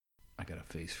got a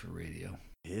face for radio.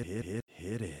 Hit it.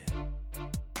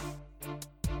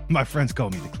 My friends call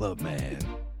me the club man.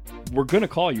 We're gonna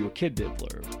call you a kid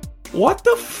diddler. What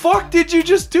the fuck did you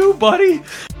just do, buddy?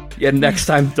 Yeah, next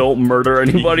time don't murder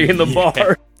anybody in the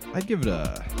bar. I'd give it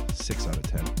a 6 out of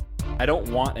 10. I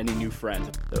don't want any new friends.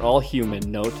 They're all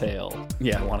human, no tail.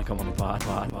 Yeah, I want to come on the pod.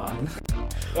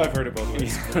 I've heard it both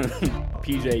ways.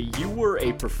 PJ, you were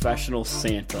a professional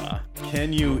Santa.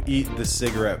 Can you eat the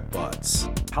cigarette butts?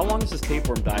 How long is this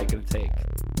tapeworm diet gonna take?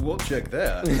 We'll check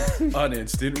that on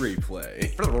Instant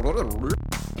Replay.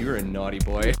 You're a naughty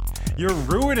boy. You're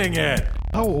ruining it.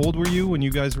 How old were you when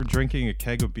you guys were drinking a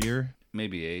keg of beer?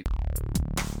 Maybe 8.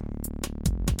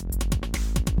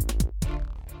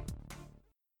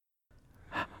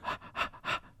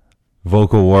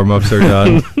 Vocal warm-ups are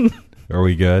done. Are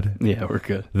we good? Yeah, we're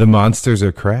good. The monsters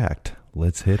are cracked.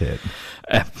 Let's hit it.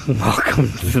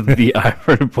 Welcome to the I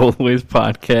Heard It Both Ways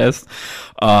podcast.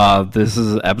 This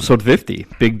is episode 50.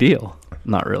 Big deal.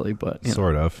 Not really, but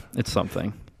Sort of. it's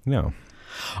something. No.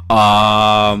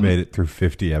 Um, Made it through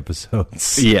 50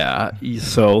 episodes. Yeah,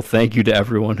 so thank you to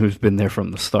everyone who's been there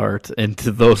from the start, and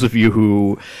to those of you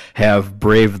who have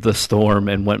braved the storm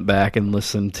and went back and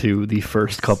listened to the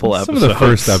first couple Some episodes. of the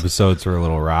first episodes were a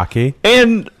little rocky.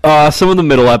 And some of the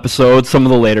middle episodes, some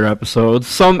of the later episodes.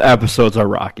 Some episodes are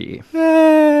rocky.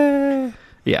 Yeah.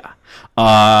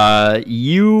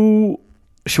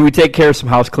 Should we take care of some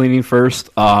house cleaning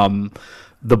first?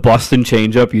 The Bustin'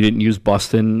 change-up, you didn't use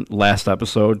Bustin' last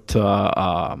episode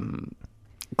to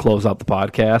close out the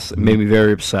podcast. It made me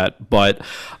very upset, but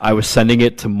I was sending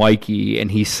it to Mikey,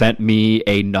 and he sent me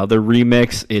another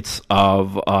remix. It's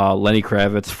of Lenny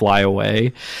Kravitz, Fly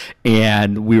Away,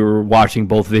 and we were watching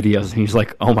both videos, and he's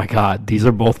like, oh my God, these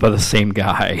are both by the same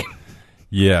guy.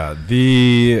 Yeah,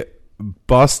 the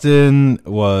Bustin'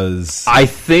 was I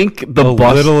think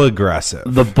little aggressive.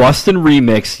 The Bustin'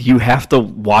 remix, you have to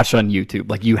watch on YouTube.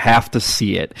 Like, you have to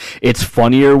see it. It's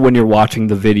funnier when you're watching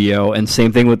the video, and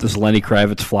same thing with this Lenny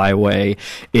Kravitz Fly Away.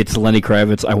 It's Lenny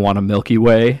Kravitz I Want a Milky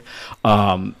Way.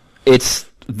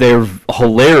 They're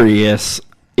hilarious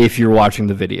if you're watching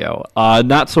the video.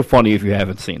 Not so funny if you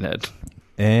haven't seen it.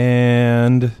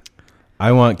 And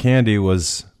I Want Candy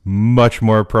was much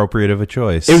more appropriate of a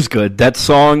choice. It was good. That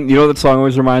song, you know what that song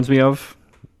always reminds me of?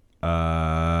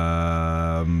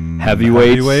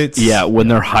 Heavyweights. Yeah, when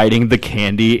they're hiding the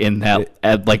candy in that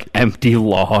empty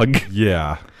log.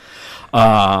 Yeah.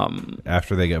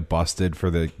 After they get busted for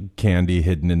the candy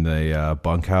hidden in the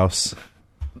bunkhouse.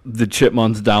 The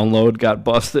Chipmunks download got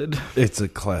busted. It's a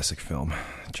classic film.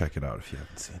 Check it out if you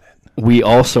haven't seen it. We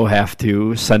also have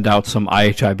to send out some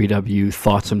IHIBW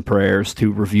thoughts and prayers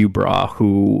to Review Bra,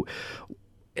 who,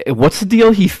 what's the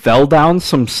deal? He fell down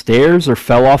some stairs or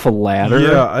fell off a ladder?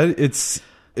 Yeah,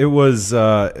 it was.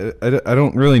 I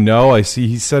don't really know. I see.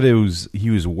 He said he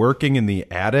was working in the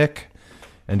attic,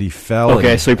 and he fell.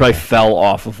 Okay, so he probably fell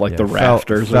off of the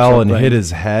rafters. Fell or and something. hit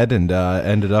his head, and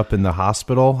ended up in the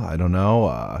hospital. I don't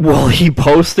know. Well, he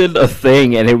posted a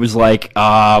thing, and it was like,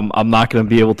 I'm not going to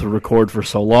be able to record for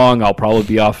so long. I'll probably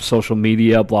be off social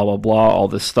media, blah, blah, blah, all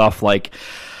this stuff. Like,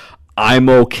 I'm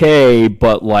okay,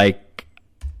 but,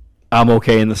 I'm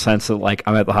okay in the sense that,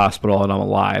 I'm at the hospital and I'm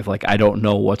alive. I don't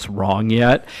know what's wrong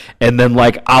yet. And then,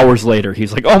 hours later,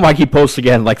 he's like, oh, Mike, he posts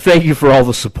again. Thank you for all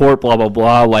the support, blah, blah,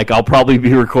 blah. I'll probably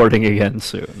be recording again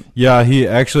soon. Yeah, he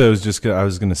actually, I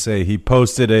was going to say, he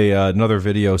posted another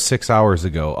video 6 hours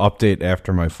ago, update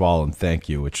after my fall and thank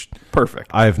you, which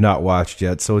Perfect. I have not watched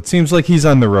yet. So it seems like he's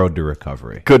on the road to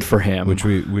recovery. Good for him. Which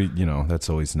we that's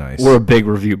always nice. We're a big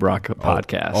Review Bra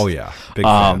podcast. Oh yeah. Big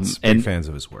fans. Big fans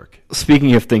of his work.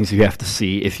 Speaking of things you have to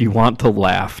see, if you want to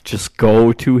laugh, just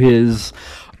go to his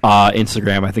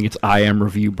Instagram. I think it's I Am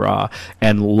Review Bra,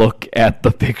 and look at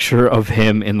the picture of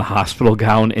him in the hospital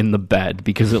gown in the bed,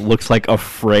 because it looks like a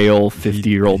frail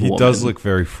 50-year-old woman. He does look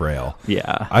very frail.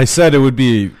 Yeah. I said it would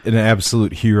be an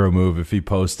absolute hero move if he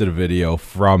posted a video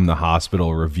from the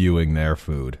hospital reviewing their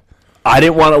food. I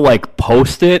didn't want to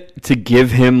post it to give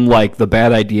him the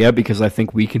bad idea, because I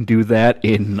think we can do that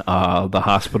in the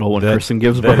hospital when Kristen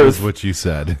gives birth. That is what you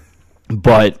said.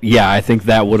 But yeah, I think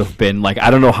that would have been I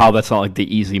don't know how that's not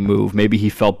the easy move. Maybe he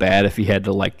felt bad if he had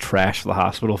to trash the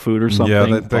hospital food or something.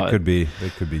 Yeah, that could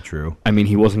be true. I mean,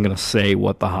 he wasn't going to say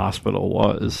what the hospital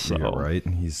was. So. You're right.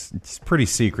 He's a pretty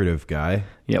secretive guy.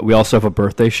 Yeah, we also have a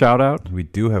birthday shout out. We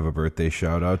do have a birthday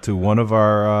shout out to one of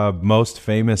our most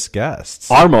famous guests.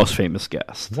 Our most famous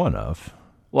guest. One of.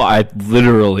 Well,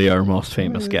 literally our most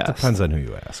famous guest. Depends on who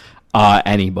you ask.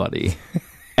 Anybody.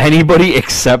 Anybody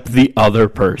except the other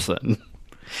person.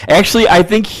 Actually, I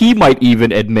think he might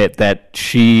even admit that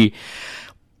she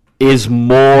is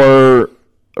more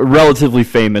relatively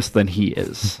famous than he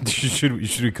is. Should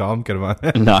we call him? Get him on.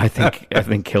 No, I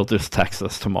think he'll just text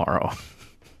us tomorrow.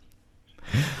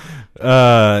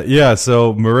 Yeah.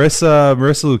 So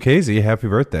Marissa Lucchese, happy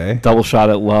birthday! Double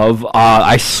shot at love.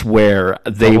 I swear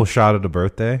Double shot at a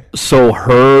birthday. So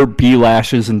her, B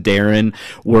Lashes, and Darren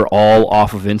were all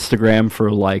off of Instagram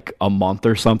for like a month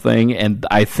or something, and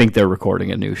I think they're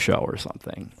recording a new show or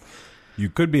something. You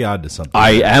could be onto something.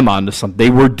 I am onto something. They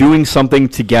were doing something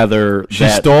together. She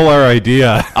stole our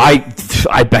idea.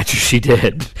 I bet you she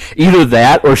did. Either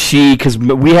that or because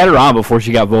we had her on before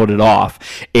she got voted off,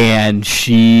 and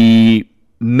she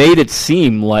made it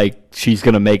seem like she's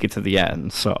going to make it to the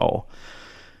end. So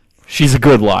she's a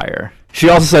good liar. She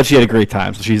also said she had a great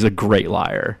time, so she's a great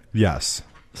liar. Yes.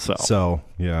 So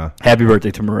yeah. Happy birthday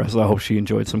to Marissa. I hope she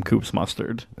enjoyed some Coop's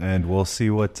mustard. And we'll see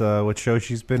what show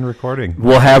she's been recording.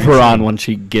 We'll have her on when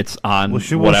she gets on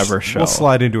whatever show. We'll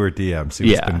slide into her DM,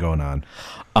 see what's been going on.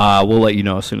 We'll let you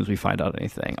know as soon as we find out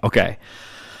anything. Okay.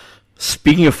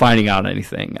 Speaking of finding out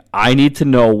anything, I need to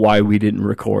know why we didn't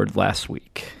record last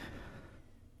week.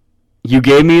 You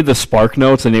gave me the Spark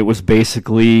Notes, and it was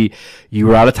basically you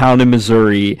were out of town in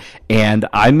Missouri, and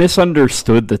I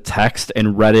misunderstood the text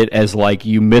and read it as like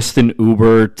you missed an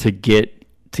Uber to get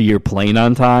to your plane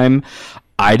on time.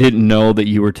 I didn't know that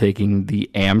you were taking the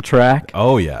Amtrak.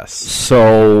 Oh, yes.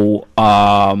 So,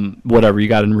 whatever, you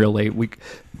got in real late.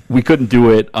 We couldn't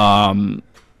do it.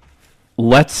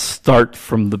 Let's start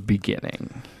from the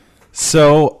beginning.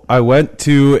 So I went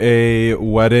to a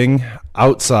wedding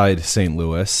outside St.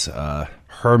 Louis,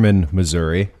 Herman,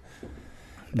 Missouri.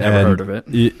 Never heard of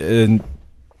it. And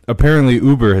apparently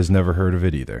Uber has never heard of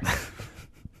it either,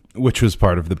 which was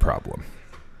part of the problem.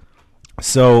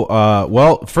 So,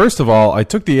 well, first of all, I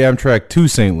took the Amtrak to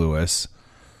St. Louis.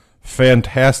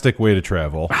 Fantastic way to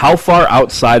travel. How far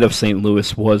outside of St.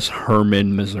 Louis was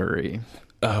Herman, Missouri?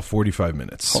 45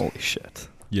 minutes. Holy shit.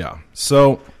 Yeah.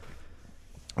 So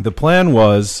the plan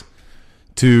was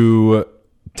to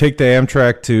take the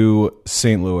Amtrak to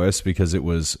St. Louis because it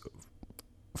was,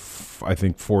 I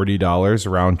think,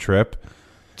 $40 round trip.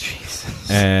 Jesus.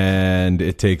 And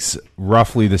it takes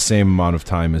roughly the same amount of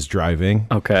time as driving.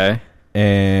 Okay.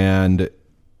 And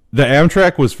the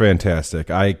Amtrak was fantastic.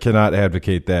 I cannot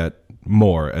advocate that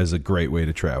more as a great way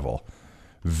to travel.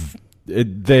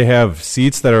 They have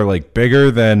seats that are like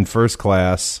bigger than first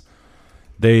class.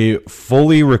 They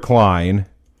fully recline.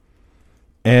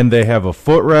 And they have a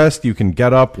footrest. You can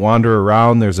get up, wander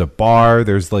around. There's a bar.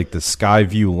 There's like the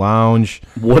Skyview Lounge.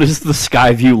 What is the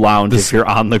Skyview Lounge if you're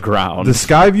on the ground? The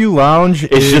Skyview Lounge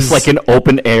is just like an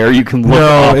open air. You can look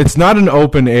up. No, it's not an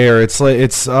open air. It's like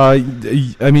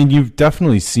I mean, you've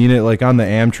definitely seen it like on the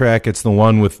Amtrak. It's the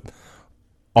one with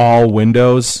all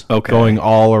windows going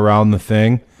all around the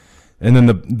thing. And then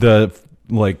the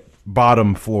like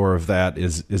bottom floor of that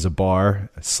is a bar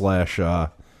 /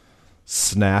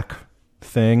 snack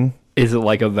thing. Is it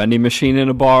like a vending machine in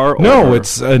a bar? No,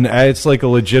 it's like a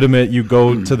legitimate. You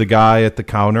go to the guy at the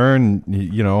counter, and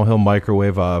he'll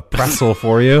microwave a pretzel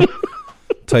for you,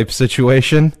 type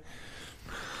situation.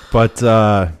 But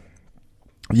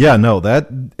yeah, no,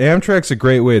 that Amtrak's a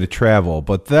great way to travel.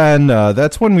 But then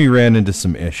that's when we ran into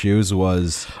some issues.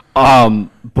 Was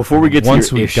before we get to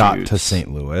once your we issues, got to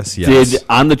St. Louis, yes. Did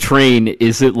on the train,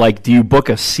 is it like, do you book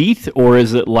a seat, or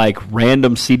is it like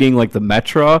random seating like the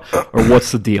Metro, or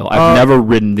what's the deal? I've never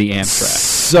ridden the Amtrak.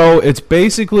 So it's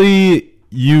basically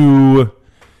you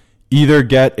either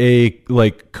get a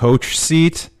like coach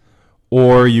seat,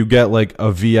 or you get like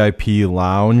a VIP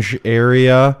lounge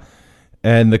area,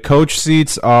 and the coach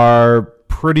seats are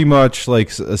pretty much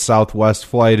like a Southwest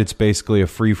flight. It's basically a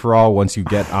free-for-all once you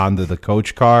get onto the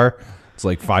coach car. It's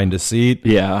like find a seat.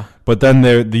 Yeah. But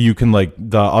then you can like,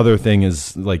 the other thing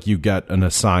is like you get an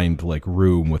assigned like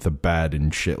room with a bed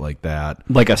and shit like that.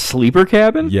 Like a sleeper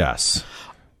cabin? Yes.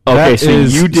 Okay, so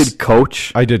you did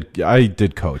coach? I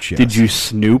did coach, yes. Did you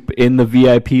snoop in the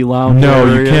VIP lounge? No,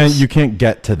 areas? you can't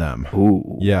get to them.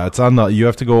 Ooh. Yeah, it's on you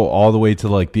have to go all the way to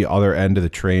like the other end of the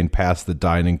train past the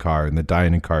dining car, and the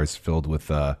dining car is filled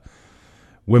with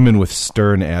women with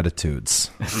stern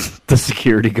attitudes. The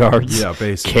security guards. Yeah,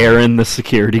 basically. Karen, the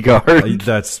security guard.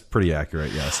 That's pretty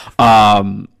accurate, yes.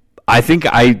 I think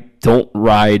I don't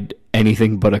ride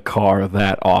anything but a car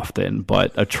that often,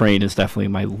 but a train is definitely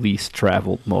my least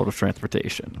traveled mode of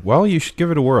transportation. Well, you should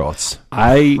give it a whirl. It's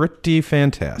pretty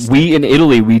fantastic. In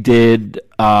Italy, we did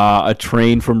a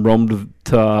train from Rome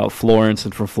to Florence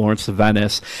and from Florence to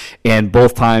Venice, and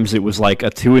both times it was like a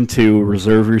 2-and-2,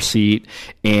 reserve your seat,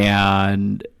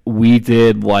 and we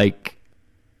did like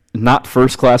not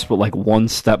first class, but like one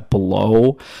step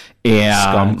below, And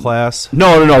Scum class?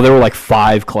 No. There were like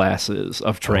 5 classes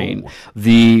of train. Oh.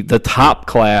 The top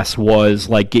class was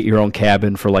like get your own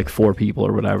cabin for like 4 people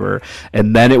or whatever,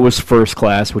 and then it was first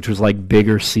class, which was like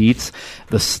bigger seats.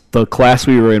 The class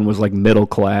we were in was like middle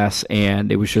class,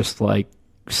 and it was just like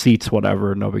seats,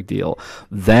 whatever, no big deal.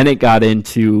 Then it got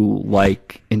into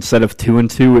like instead of 2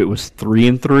 and 2, it was 3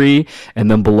 and 3,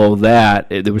 and then below that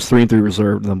it was 3 and 3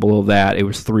 reserved, and then below that it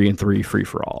was 3 and 3 free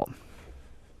for all.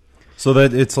 So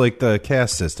that it's like the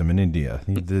caste system in India,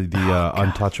 the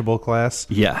untouchable class.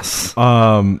 Yes.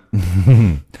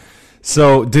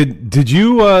 So did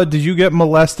you get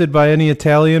molested by any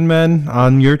Italian men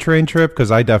on your train trip?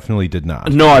 Because I definitely did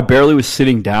not. No, I barely was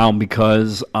sitting down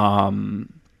because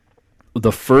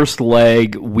the first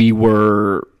leg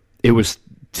it was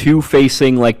 2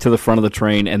 facing like to the front of the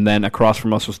train, and then across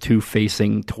from us was 2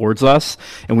 facing towards us,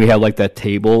 and we had like that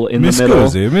table in the middle.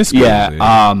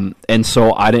 Yeah, and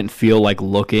so I didn't feel like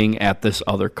looking at this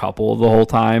other couple the whole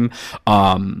time.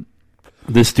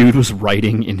 This dude was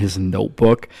writing in his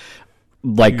notebook,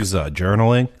 like He was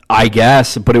journaling. I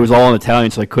guess, but it was all in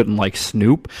Italian, so I couldn't like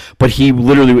snoop. But he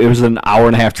literally, it was an hour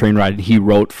and a half train ride, and he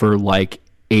wrote for like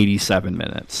 87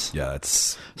 minutes. Yeah,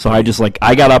 it's So I just like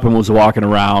I got up and was walking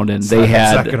around, and it's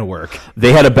not gonna work.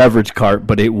 They had a beverage cart,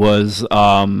 but it was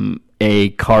a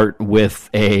cart with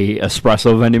a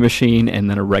espresso vending machine and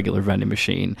then a regular vending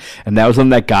machine, and that was when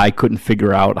that guy couldn't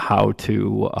figure out how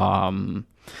to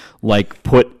like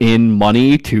put in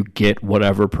money to get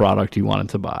whatever product you wanted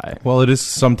to buy. Well,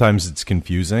 sometimes it's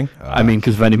confusing. I mean,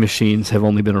 because vending machines have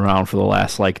only been around for the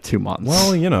last like 2 months.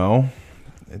 Well,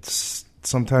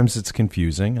 sometimes it's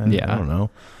confusing. I don't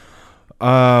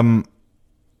know.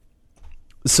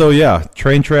 So yeah,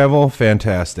 train travel,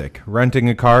 fantastic. Renting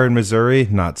a car in Missouri,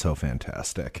 not so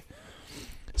fantastic.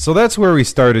 So that's where we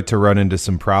started to run into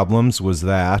some problems, was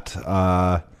that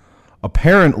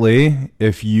apparently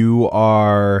if you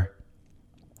are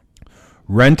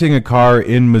renting a car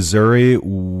in Missouri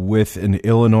with an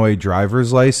Illinois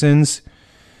driver's license,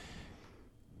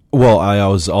 well, I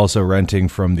was also renting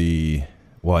from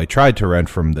I tried to rent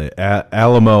from the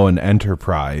Alamo and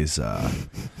Enterprise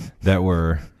that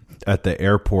were at the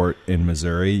airport in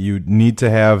Missouri. You need to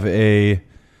have a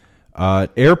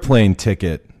airplane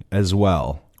ticket as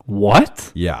well.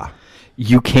 What? Yeah.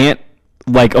 You can't,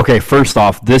 like, okay, first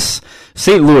off, this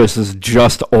St. Louis is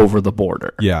just over the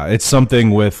border. Yeah, it's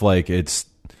something with, like, it's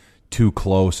too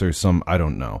close or I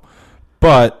don't know.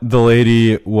 But the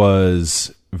lady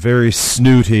was very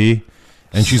snooty,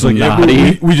 and she's like, yeah,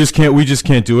 we just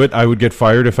can't do it. I would get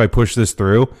fired if I push this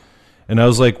through. And I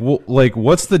was like, well, like,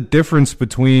 what's the difference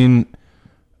between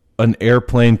an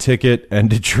airplane ticket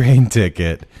and a train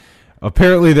ticket?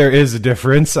 Apparently there is a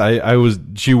difference.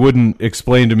 She wouldn't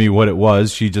explain to me what it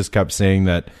was. She just kept saying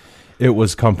that it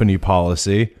was company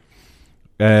policy.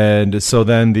 And so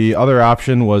then the other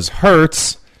option was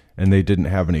Hertz, and they didn't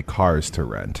have any cars to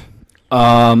rent.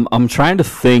 I'm trying to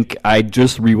think. I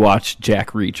just rewatched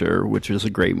Jack Reacher, which is a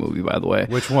great movie, by the way.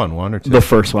 Which one? 1 or 2? The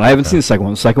first one. I haven't seen the second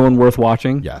one. The second one worth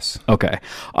watching? Yes. Okay.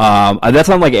 That's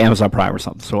on like Amazon Prime or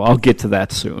something, so I'll get to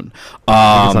that soon.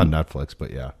 I think it's on Netflix,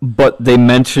 but yeah. But they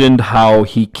mentioned how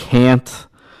he can't.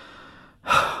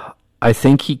 I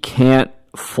think he can't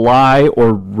fly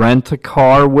or rent a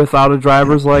car without a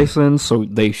driver's license, so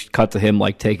they cut to him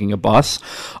like taking a bus.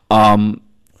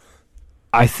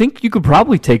 I think you could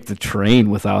probably take the train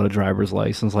without a driver's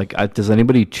license. Like, does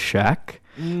anybody check?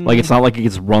 Like, it's not like it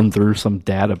gets run through some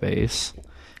database.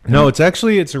 No,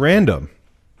 it's random.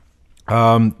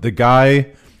 The guy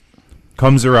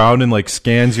comes around and like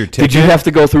scans your ticket. Did you have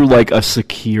to go through like a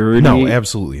security? No,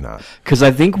 absolutely not. Because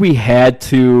I think we had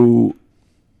to,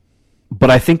 but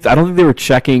I don't think they were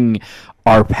checking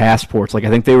our passports. Like, I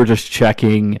think they were just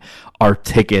checking our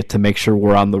ticket to make sure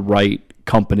we're on the right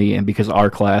company, and because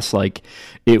our class, like,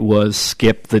 it was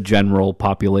skip the general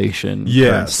population.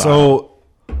 Yeah, so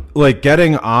like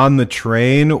getting on the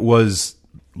train was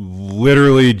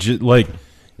literally like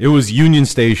it was Union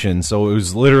Station, so it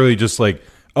was literally just like,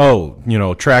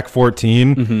 track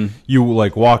 14. Mm-hmm. You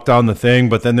like walk down the thing,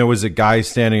 but then there was a guy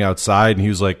standing outside, and he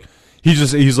was like,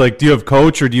 he's like, do you have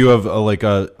coach or do you have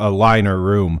a liner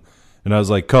room? And I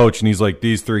was like, coach, and he's like,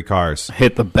 these 3 cars.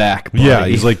 Hit the back, buddy. Yeah,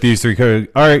 he's like, these 3 cars.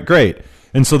 All right, great.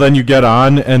 And so then you get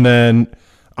on, and then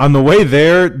on the way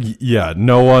there,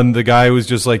 the guy was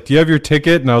just like, do you have your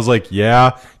ticket? And I was like,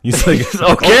 yeah. He's like,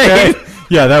 okay.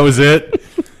 Yeah, that was it.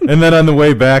 And then on the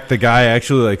way back, the guy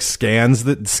actually like scanned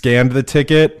the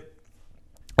ticket,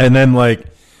 and then like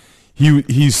he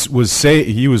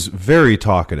was very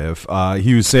talkative.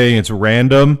 He was saying it's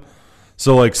random.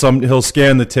 So like he'll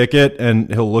scan the ticket and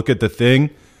he'll look at the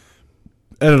thing,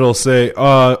 and it'll say,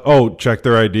 "Oh, check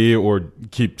their ID or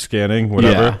keep scanning,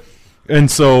 whatever." Yeah.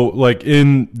 And so, like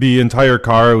in the entire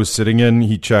car I was sitting in,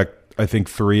 he checked, I think,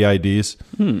 3 IDs.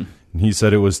 And he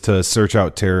said it was to search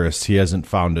out terrorists. He hasn't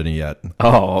found any yet.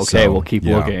 Oh, okay. So, We'll keep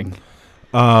yeah. looking.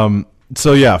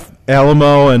 So yeah,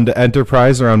 Alamo and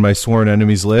Enterprise are on my sworn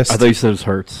enemies list. I thought you said it was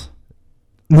Hertz.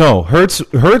 No, Hertz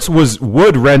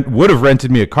would have rented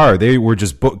me a car. They were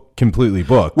just completely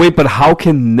booked. Wait, but how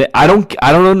can I don't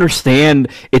understand.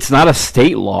 It's not a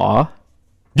state law.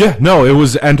 Yeah, no, it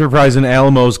was Enterprise and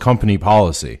Alamo's company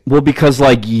policy. Well, because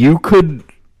like you could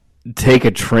take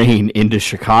a train into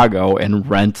Chicago and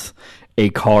rent a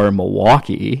car in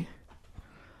Milwaukee.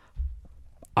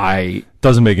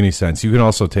 Doesn't make any sense. You can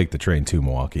also take the train to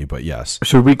Milwaukee, but yes.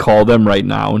 Should we call them right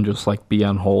now and just like be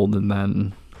on hold and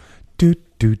then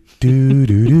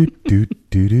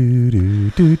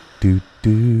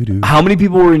How many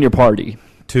people were in your party?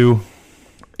 2.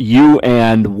 You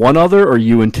and one other, or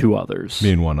you and 2 others?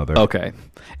 Me and one other. Okay.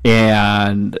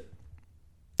 And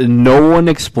no one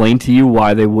explained to you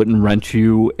why they wouldn't rent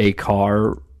you a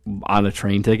car on a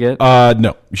train ticket?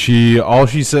 No. All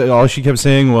she kept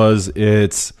saying was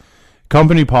it's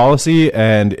company policy,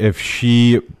 and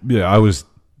I was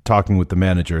talking with the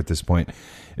manager at this point.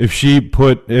 If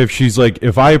she's like,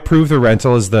 if I approve the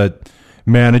rental as the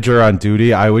manager on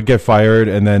duty, I would get fired,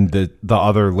 and then the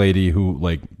other lady who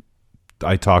like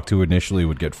I talked to initially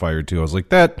would get fired too. I was like,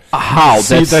 that's a lie.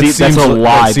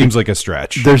 That seems like a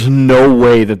stretch. There's no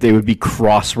way that they would be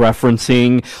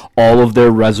cross-referencing all of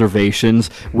their reservations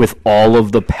with all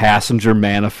of the passenger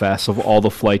manifests of all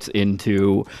the flights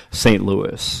into St.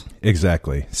 Louis.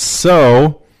 Exactly.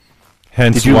 So,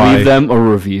 hence Did you leave them a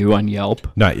review on Yelp?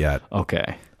 Not yet.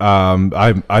 Okay.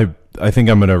 I think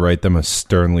I'm going to write them a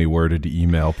sternly worded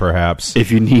email, perhaps. If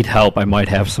you need help, I might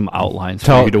have some outlines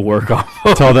for you to work on.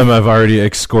 Tell them I've already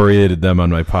excoriated them on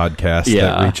my podcast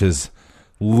that reaches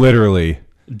literally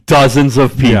dozens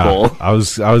of people. Yeah, I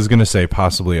was going to say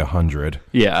possibly 100.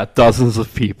 Yeah, dozens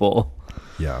of people.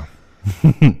 Yeah.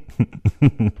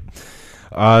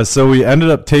 So we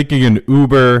ended up taking an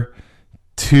Uber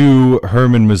to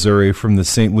Herman, Missouri from the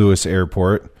St. Louis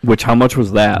airport. Which, how much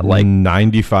was that? Like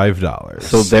 $95.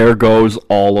 So there goes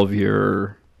all of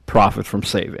your profit from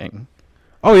saving.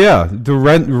 Oh yeah, the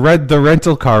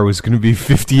rental car was going to be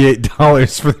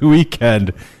 $58 for the weekend.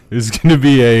 It was going to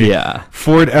be a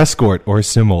Ford Escort or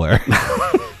similar.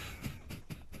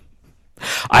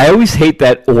 I always hate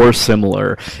that or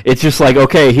similar. It's just like,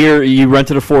 okay, here you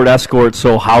rented a Ford Escort,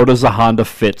 so how does a Honda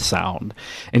Fit sound?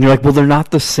 And you're like, well, they're not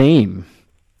the same.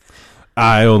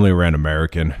 I only ran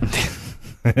American.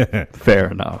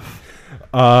 Fair enough.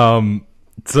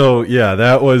 So yeah,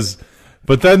 that was.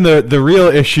 But then the real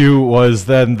issue was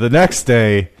then the next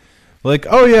day, like,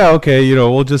 oh yeah, okay,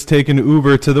 we'll just take an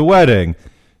Uber to the wedding.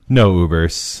 No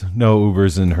Ubers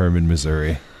in Herman,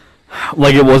 Missouri.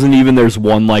 Like it wasn't even. There's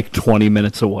one like 20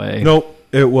 minutes away. Nope,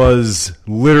 it was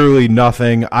literally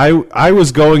nothing. I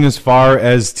was going as far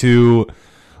as to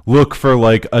look for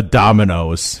like a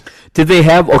Domino's. Did they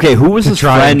have who was his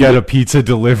try friend? And get a pizza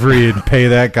delivery and pay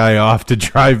that guy off to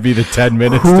drive me the 10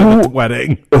 minutes to the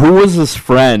wedding. Who was his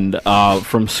friend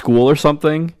from school or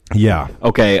something? Yeah.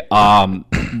 Okay.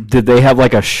 Did they have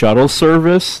like a shuttle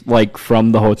service like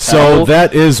from the hotel? So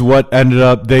that is what ended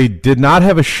up. They did not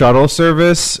have a shuttle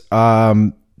service.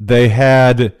 They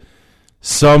had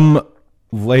some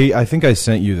late. I think I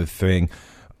sent you the thing.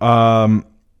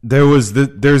 There's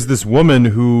this woman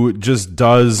who just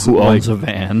does who owns a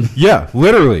van. Yeah,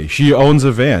 literally, she owns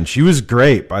a van. She was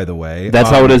great, by the way. That's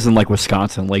how it is in like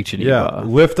Wisconsin, Lake Geneva. Yeah,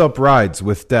 lift up rides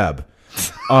with Deb.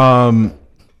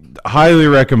 Highly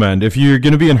recommend. If you're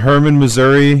going to be in Herman,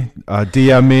 Missouri,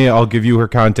 DM me. I'll give you her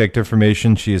contact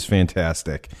information. She is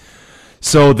fantastic.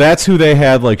 So that's who they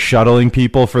had like shuttling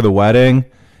people for the wedding,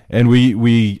 and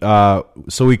we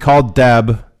called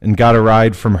Deb and got a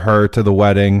ride from her to the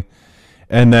wedding.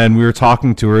 And then we were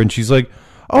talking to her, and she's like,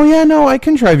 "Oh yeah, no, I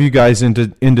can drive you guys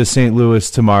into St. Louis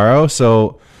tomorrow."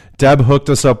 So Deb hooked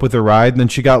us up with a ride, and then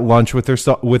she got lunch with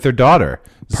her daughter.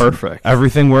 Perfect. So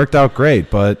everything worked out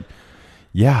great, but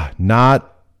yeah,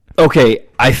 not okay.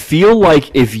 I feel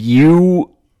like if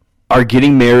you are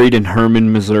getting married in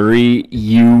Herman, Missouri,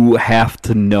 you have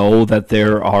to know that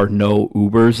there are no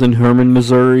Ubers in Herman,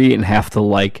 Missouri, and have to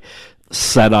like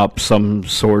set up some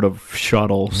sort of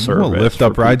shuttle service. Lift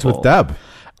up rides with Deb.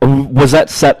 Was that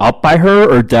set up by her,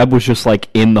 or Deb was just like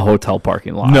in the hotel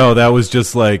parking lot? No, that was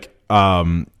just like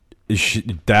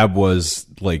Deb was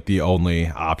like the only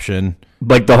option.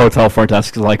 Like the hotel front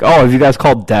desk is like, "Oh, have you guys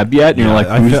called Deb yet?" And you're like,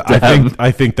 "Who's Deb?"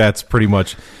 I think that's pretty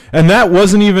much. And that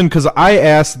wasn't even because I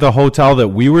asked the hotel that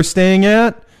we were staying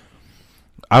at.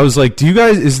 I was like, do you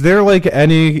guys, is there like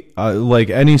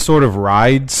any sort of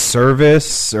ride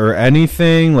service or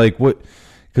anything? Like what?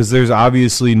 Because there's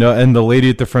obviously no, and the lady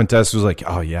at the front desk was like,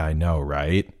 oh yeah, I know,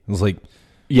 right? I was like,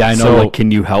 yeah, I know. So, like,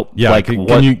 can you help? yeah, like, can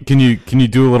what? you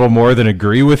do a little more than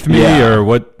agree with me, Yeah. or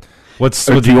what? What's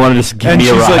Or do you want to just give and me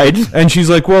a she's ride? like, and she's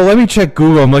like, well, let me check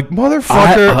Google. I'm like,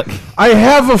 motherfucker, I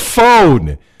have a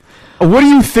phone. What do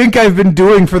you think I've been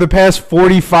doing for the past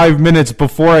 45 minutes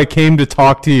before I came to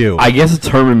talk to you? I guess it's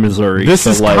Herman, Missouri. This so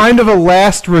is like, kind of a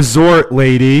last resort,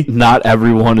 lady. not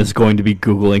everyone is going to be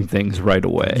Googling things right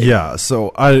away. Yeah. So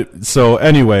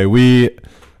anyway, we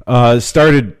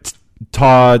started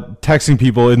texting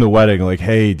people in the wedding, like,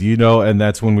 hey, do you know? And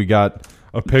that's when we got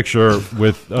a picture of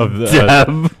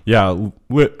the Deb.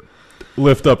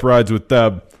 lift up rides with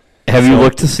Deb. Have you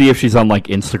looked to see if she's on like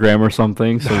Instagram or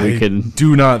something so we can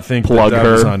do not think plug that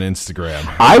was her on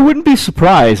Instagram. I wouldn't be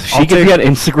surprised. She could be on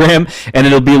Instagram and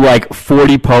it'll be like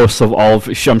 40 posts of all of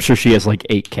I'm sure she has like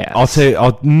 8 cats.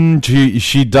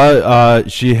 She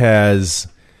does she has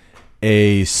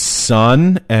a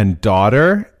son and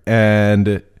daughter,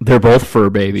 and They're both fur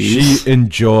babies. she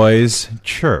enjoys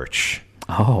church.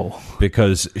 Oh.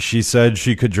 Because she said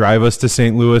she could drive us to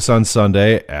St. Louis on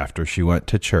Sunday after she went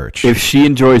to church. If she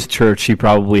enjoys church, she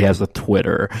probably has a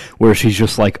Twitter where she's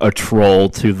just like a troll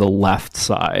to the left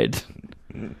side.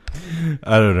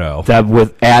 I don't know. Deb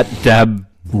with at Deb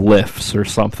lifts or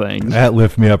something. At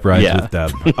Lift Me Up Rides Yeah. with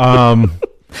Deb.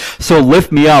 So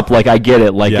lift me up, like I get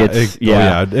it. Like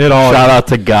it all shout out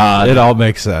to God. It all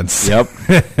makes sense. Yep.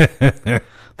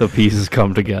 The pieces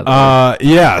come together.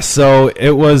 Yeah, so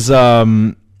it was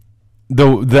the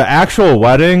actual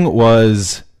wedding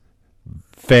was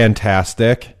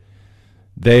fantastic.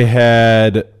 They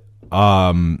had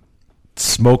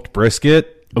smoked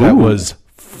brisket that Ooh. was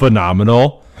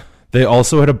phenomenal. They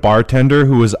also had a bartender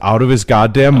who was out of his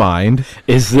goddamn mind.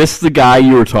 Is this the guy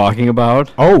you were talking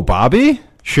about? Oh, Bobby?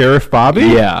 Sheriff Bobby?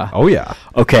 Yeah. Oh, yeah.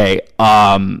 Okay.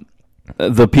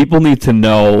 The people need to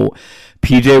know.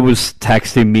 PJ was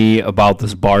texting me about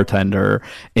this bartender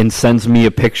and sends me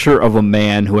a picture of a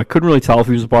man who I couldn't really tell if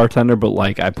he was a bartender, but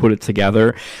like I put it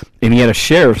together, and he had a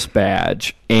sheriff's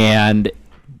badge. And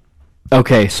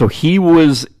okay, so he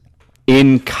was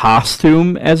in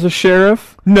costume as a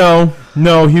sheriff. No,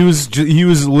 he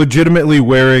was legitimately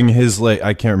wearing his, like,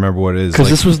 I can't remember what it is. Because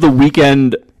like, this was the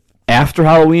weekend after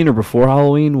Halloween or before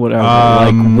Halloween, whatever.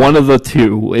 Like one of the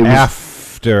two. It was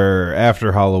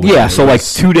after Halloween. yeah, so It like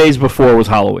was- 2 days before was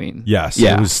Halloween. Yes,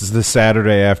 Yeah. it was the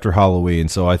Saturday after Halloween,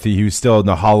 so I think he was still in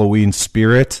the Halloween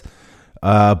spirit.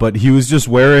 But he was just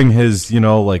wearing his,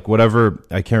 like whatever,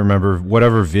 I can't remember,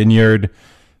 whatever vineyard,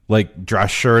 like dress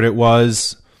shirt it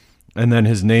was, and then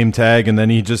his name tag, and then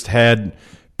he just had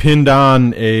pinned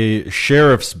on a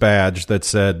sheriff's badge that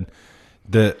said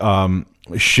that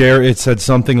it said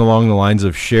something along the lines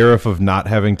of sheriff of not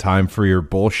having time for your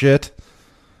bullshit.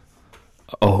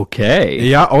 Okay.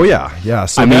 Yeah. Oh, yeah. Yeah.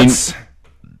 So I mean, that's,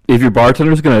 if your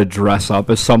bartender's going to dress up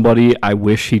as somebody, I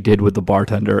wish he did what the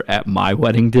bartender at my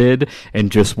wedding did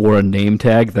and just wore a name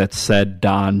tag that said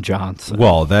Don Johnson.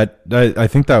 well, I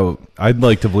think that I'd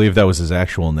like to believe that was his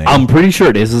actual name. I'm pretty sure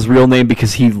it is his real name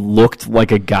because he looked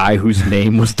like a guy whose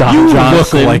name was Don you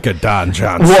Johnson. look like a Don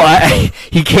Johnson. Well,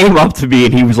 he came up to me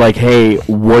and he was like, "Hey,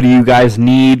 what do you guys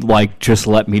need? Like, just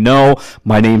let me know.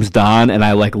 My name's Don." And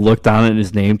I like looked down at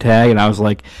his name tag and I was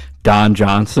like, "Don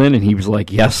Johnson," and he was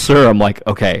like, "Yes, sir." I'm like,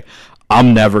 "Okay,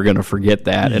 I'm never gonna forget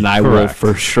that, and I will Correct.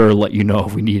 for sure let you know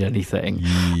if we need anything."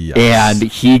 Yes.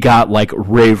 And he got like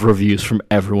rave reviews from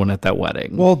everyone at that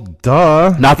wedding. Well,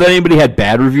 duh. Not that anybody had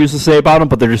bad reviews to say about him,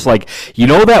 but they're just like, "You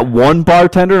know that one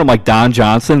bartender?" I'm like, "Don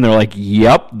Johnson." And they're like,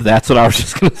 "Yep, that's what I was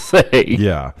just gonna say."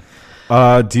 Yeah.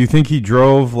 Do you think he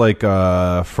drove like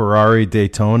a Ferrari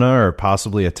Daytona or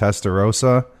possibly a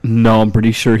Testarossa, No, I'm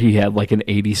pretty sure he had like an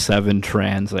 '87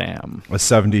 Trans Am. a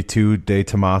 72 De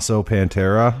Tomaso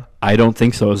Pantera? I don't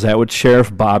think so. Is that what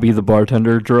Sheriff Bobby, the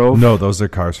bartender, drove? No, those are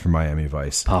cars from Miami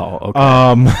Vice. Oh,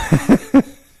 okay.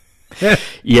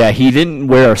 Yeah, he didn't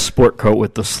wear a sport coat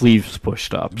with the sleeves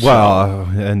pushed up. So. Well,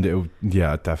 and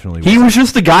yeah, it definitely. He was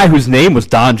just the guy whose name was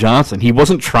Don Johnson. He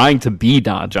wasn't trying to be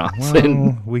Don Johnson.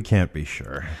 Well, we can't be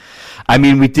sure. I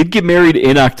mean, we did get married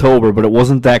in October, but it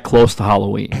wasn't that close to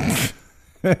Halloween.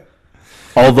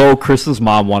 Although Kristen's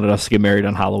mom wanted us to get married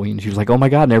on Halloween. She was like, "Oh my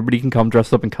God, and everybody can come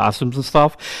dressed up in costumes and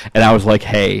stuff." And I was like,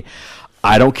 "Hey,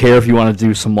 I don't care if you want to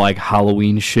do some like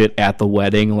Halloween shit at the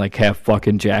wedding, like have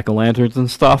fucking jack-o'-lanterns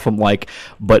and stuff." I'm like,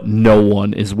 "But no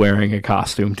one is wearing a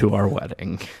costume to our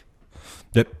wedding.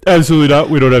 Yep, absolutely not.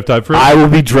 We don't have time for it. I will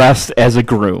be dressed as a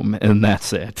groom, and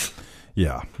that's it."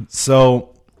 Yeah.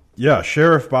 So, yeah,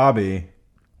 Sheriff Bobby,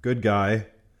 good guy.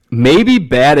 Maybe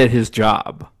bad at his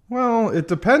job. Well, it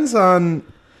depends on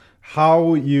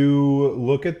how you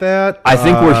look at that. I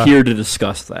think we're here to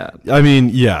discuss that. I mean,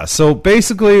 yeah. So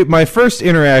basically, my first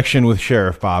interaction with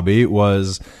Sheriff Bobby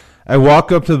was I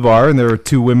walk up to the bar and there were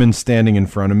two women standing in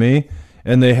front of me,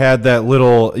 and they had that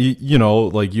little,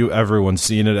 like everyone's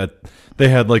seen it. They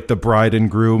had like the bride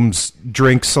and groom's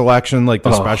drink selection, like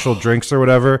the special drinks or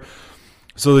whatever.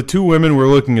 So the two women were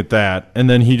looking at that, and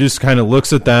then he just kind of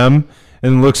looks at them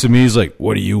and looks at me. He's like,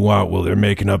 "What do you want?" Well, they're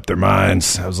making up their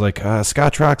minds. I was like,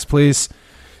 "Scotch rocks, please."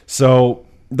 So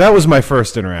that was my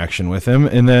first interaction with him,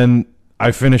 and then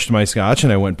I finished my scotch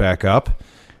and I went back up,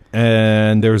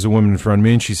 and there was a woman in front of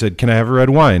me, and she said, "Can I have a red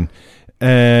wine?"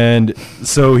 And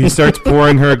so he starts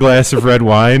pouring her a glass of red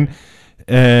wine,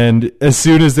 and as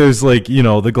soon as there's like,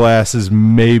 the glass is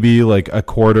maybe like a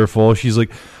quarter full, she's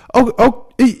like, "Oh,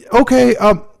 okay,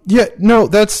 yeah, no,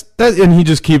 that's that," and he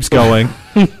just keeps going.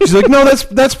 She's like, "No,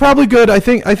 that's probably good. I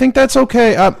think that's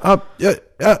okay."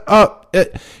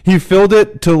 He filled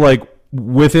it to like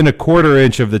within a quarter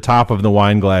inch of the top of the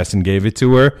wine glass and gave it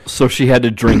to her. So she had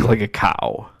to drink like a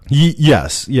cow.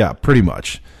 Yes, yeah, pretty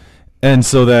much. And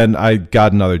so then I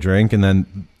got another drink, and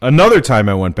then another time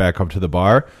I went back up to the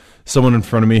bar. Someone in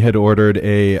front of me had ordered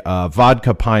a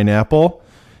vodka pineapple.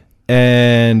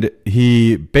 And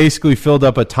he basically filled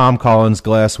up a Tom Collins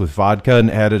glass with vodka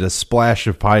and added a splash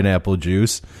of pineapple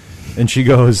juice. And she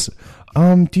goes,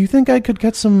 "Do you think I could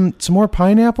get some more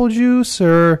pineapple juice?"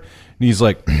 And he's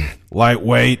like,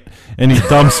 "Lightweight." And he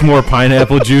dumps more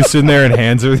pineapple juice in there and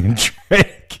hands her the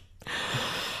drink.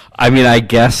 I mean, I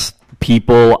guess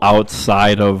people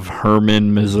outside of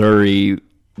Herman, Missouri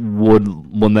would,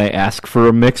 when they ask for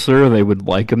a mixer, they would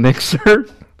like a mixer.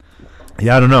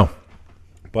 Yeah, I don't know.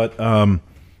 But,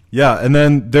 yeah, and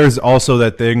then there's also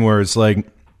that thing where it's like,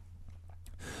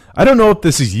 I don't know if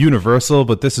this is universal,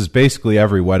 but this is basically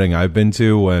every wedding I've been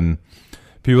to when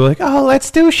people are like, "Oh,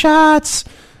 let's do shots."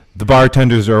 The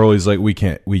bartenders are always like,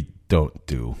 we don't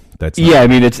do. That's not. Yeah, I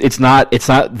mean, it's not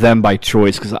them by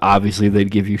choice, because obviously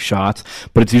they'd give you shots,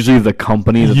 but it's usually the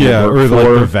company that they work or for.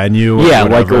 like the venue. Or yeah,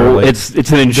 whatever. it's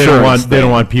an insurance. They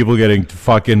don't want people getting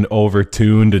fucking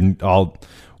overtuned and all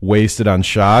wasted on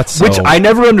shots. So. Which I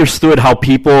never understood how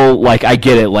people, like, I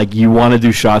get it, like, you want to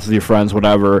do shots with your friends,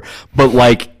 whatever, but,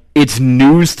 like, it's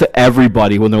news to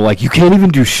everybody when they're like, "You can't even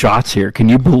do shots here." Can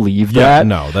you believe that? Yeah,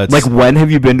 no, that's... Like, when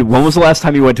was the last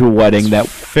time you went to a wedding that...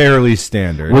 fairly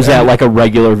standard. Was that, like, a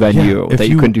regular venue that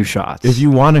you couldn't do shots? If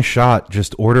you want a shot,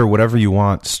 just order whatever you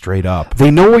want straight up. They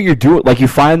know what you're doing. Like, you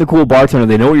find the cool bartender,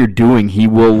 they know what you're doing. He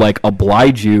will, like,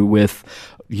 oblige you with...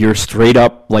 You're straight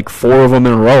up, like, 4 of them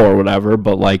in a row or whatever,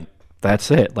 but, like,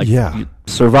 that's it. Like, you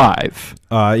survive.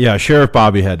 Yeah, Sheriff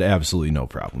Bobby had absolutely no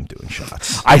problem doing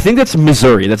shots. I think that's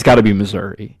Missouri. That's got to be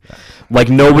Missouri. Yeah. Like,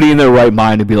 nobody in their right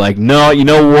mind would be like, "No, you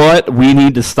know what? We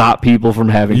need to stop people from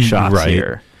having shots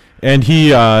here." And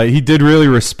he did really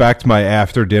respect my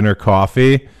after-dinner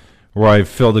coffee, where I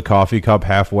filled a coffee cup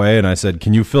halfway, and I said,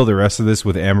 "Can you fill the rest of this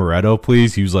with amaretto,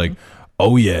 please?" He was like,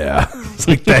 "Oh, yeah." I was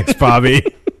like, "Thanks, Bobby."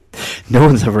 No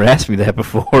one's ever asked me that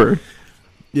before.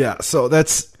 Yeah, so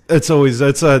that's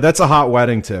a hot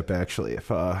wedding tip, actually. If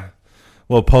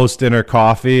we'll post dinner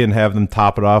coffee and have them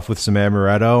top it off with some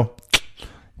amaretto,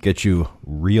 get you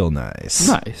real nice.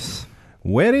 Nice,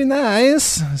 very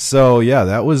nice. So yeah,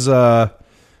 that was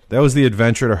the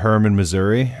adventure to Herman,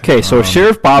 Missouri. Okay, so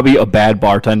Sheriff Bobby, a bad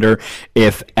bartender,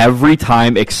 if every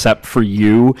time except for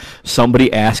you,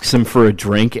 somebody asks him for a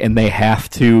drink and they have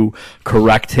to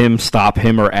correct him, stop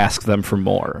him, or ask them for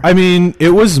more. I mean, it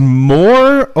was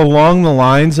more along the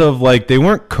lines of, like, they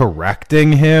weren't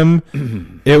correcting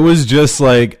him. It was just,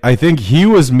 like, I think he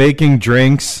was making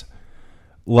drinks,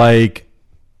 like,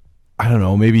 I don't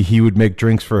know, maybe he would make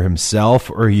drinks for himself,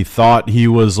 or he thought he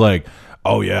was, like,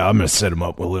 "Oh, yeah, I'm going to set him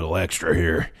up with a little extra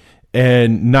here."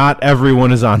 And not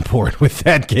everyone is on board with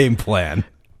that game plan.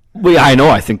 Well, yeah, I know.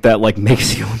 I think that, like,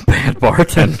 makes you a bad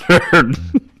bartender.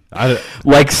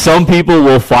 Like, some people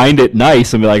will find it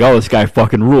nice and be like, "Oh, this guy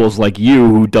fucking rules," like you,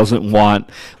 who doesn't want,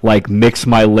 like, mix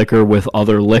my liquor with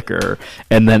other liquor.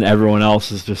 And then everyone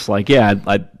else is just like, "Yeah,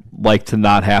 I'd like to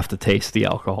not have to taste the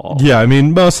alcohol." Yeah, I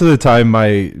mean, most of the time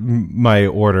my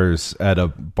orders at a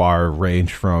bar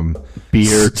range from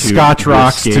beer to Scotch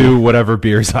rocks whiskey to whatever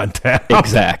beer's on tap.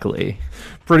 Exactly.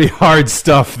 Pretty hard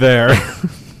stuff there.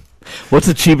 What's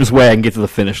the cheapest way I can get to the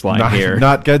finish line here?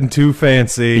 Not getting too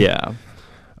fancy. Yeah.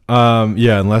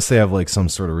 Yeah, unless they have like some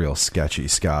sort of real sketchy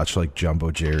scotch, like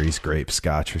Jumbo Jerry's grape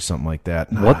scotch or something like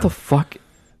that. What the fuck?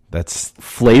 That's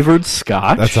Flavored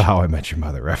Scotch? that's a How I Met Your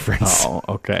Mother reference. Oh,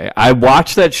 okay. I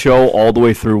watched that show all the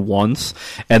way through once,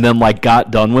 and then like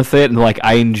got done with it, and like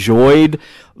I enjoyed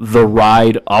the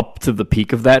ride up to the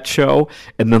peak of that show,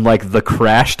 and then like the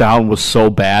crash down was so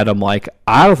bad. I'm like,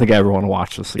 I don't think I ever want to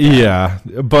watch this again. Yeah,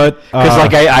 but Because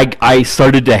like I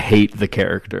started to hate the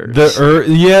characters.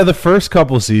 the first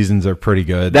couple seasons are pretty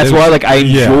good. That's why like I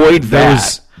enjoyed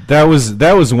that. That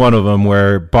was one of them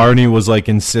where Barney was like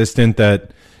insistent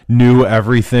that new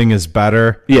everything is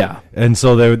better. Yeah. And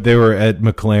so they were at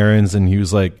McLaren's, and he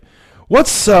was like,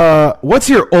 what's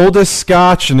your oldest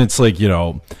scotch? And it's like,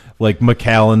 like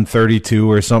Macallan 32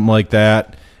 or something like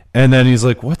that. And then he's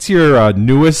like, what's your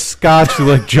newest scotch?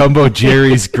 Like Jumbo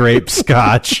Jerry's grape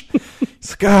scotch.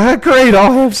 It's like, great,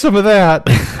 I'll have some of that.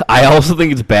 I also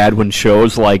think it's bad when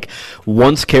shows like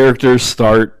once characters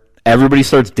everybody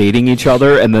starts dating each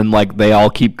other, and then like they all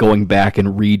keep going back and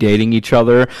redating each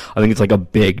other. I think it's like a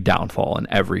big downfall in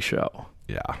every show.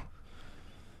 Yeah.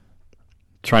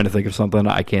 Trying to think of something.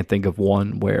 I can't think of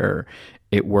one where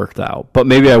it worked out, but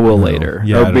maybe I will later.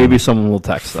 Yeah, or maybe someone will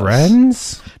text us.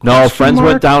 Friends? No, Friends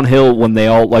went downhill when they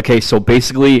all... Okay, so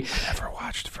basically... Never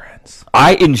watched Friends.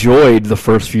 I enjoyed the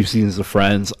first few seasons of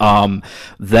Friends.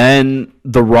 Then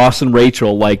the Ross and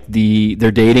Rachel, like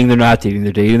they're dating, they're not dating,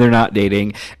 they're dating, they're not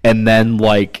dating, and then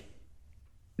like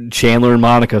Chandler and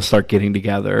Monica start getting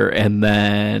together, and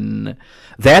then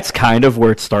that's kind of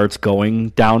where it starts going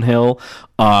downhill.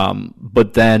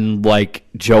 But then like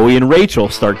Joey and Rachel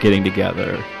start getting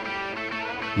together.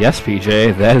 Yes,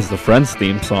 PJ, that is the Friends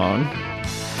theme song.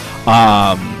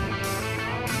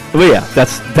 But yeah,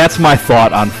 that's my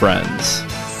thought on Friends.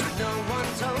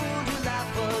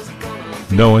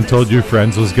 No one told you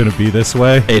Friends was going to be this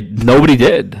way? Nobody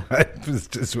did. I was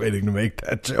just waiting to make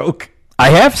that joke. I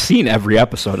have seen every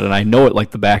episode, and I know it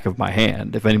like the back of my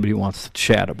hand, if anybody wants to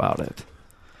chat about it.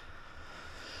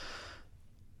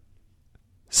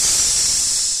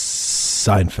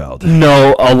 Seinfeld.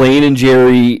 No, Elaine and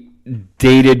Jerry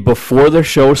dated before the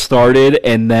show started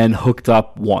and then hooked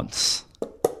up once.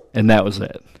 And that was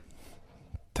it.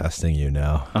 Testing you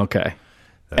now. Okay.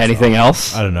 Anything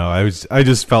else? I don't know. I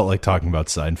just felt like talking about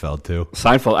Seinfeld too.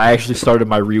 Seinfeld. I actually started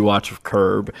my rewatch of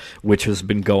Curb, which has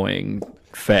been going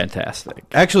fantastic.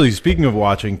 Actually, speaking of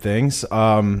watching things,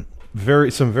 some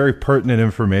very pertinent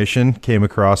information came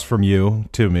across from you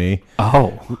to me.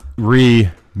 Oh.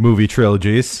 Movie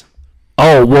trilogies.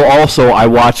 Oh, well, also, I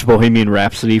watched Bohemian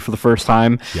Rhapsody for the first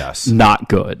time. Yes. Not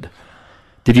good.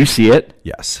 Did you see it?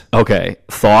 Yes. Okay.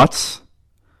 Thoughts?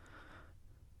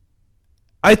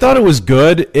 I thought it was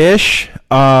good-ish.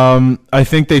 I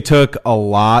think they took a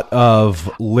lot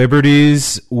of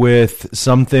liberties with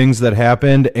some things that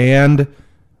happened, and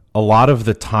a lot of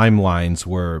the timelines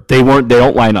were They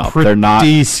don't line up. They're not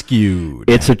skewed.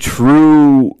 It's a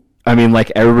true... I mean,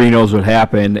 like, everybody knows what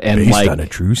happened, and Based like on a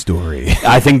true story.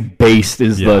 I think based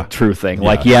is the Yeah. true thing. Yeah,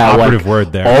 Like, operative like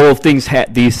word there. all of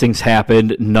these things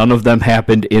happened. None of them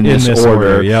happened in this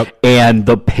order. Yep. And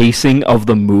the pacing of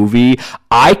the movie,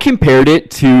 I compared it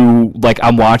to like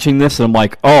I'm watching this and I'm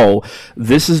like, oh,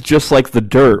 this is just like The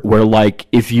Dirt, where like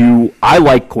I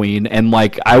like Queen and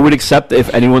like I would accept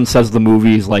if anyone says the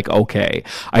movie is like okay.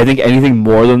 I think anything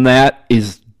more than that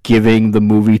is giving the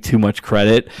movie too much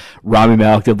credit. Rami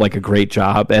Malek did like a great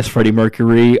job as Freddie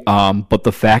Mercury, but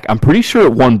the fact I'm pretty sure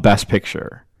it won Best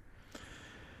Picture,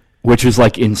 which is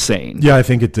like insane. Yeah, I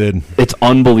think it did. It's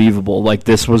unbelievable. Like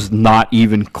this was not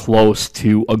even close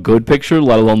to a good picture,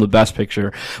 let alone the Best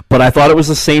Picture. But I thought it was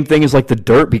the same thing as like The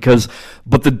Dirt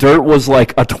but The Dirt was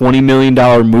like a $20 million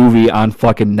movie on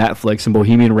fucking Netflix, and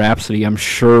Bohemian Rhapsody I'm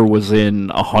sure was in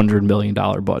 $100 million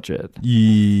budget.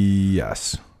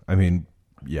 Yes. I mean,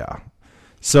 yeah.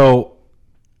 So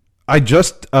I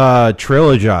just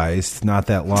trilogized not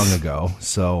that long ago.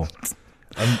 So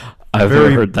I've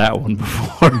never heard that one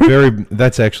before.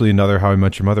 That's actually another How I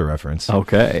Met Your Mother reference.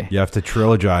 Okay. You have to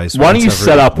trilogize. Why don't you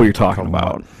set up what you're talking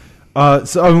about?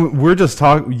 We're just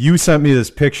talking. You sent me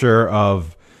this picture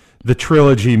of the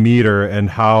trilogy meter and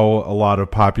how a lot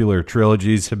of popular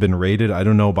trilogies have been rated. I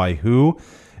don't know by who.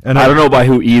 And I don't know by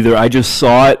who either. I just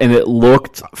saw it and it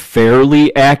looked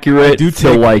fairly accurate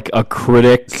to like a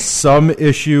critic. Some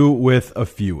issue with a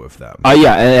few of them.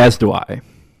 Yeah, as do I.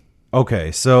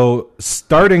 Okay, so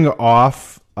starting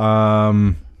off,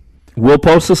 we'll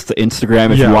post this to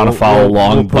Instagram if you want to follow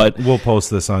along. We'll post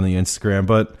this on the Instagram.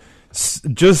 But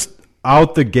just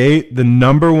out the gate, the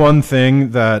number one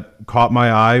thing that caught my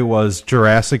eye was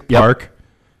Jurassic Park.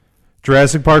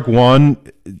 Jurassic Park 1,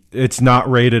 it's not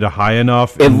rated high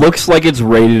enough. It looks like it's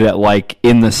rated at like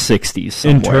in the 60s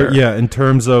somewhere. In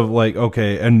terms of like,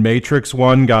 okay, and Matrix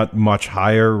 1 got much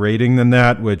higher rating than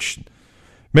that, which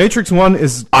Matrix 1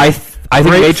 is I think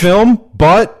great film,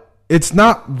 but it's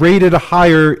not rated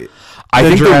higher. I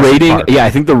think Jurassic the rating, Park. I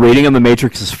think the rating on the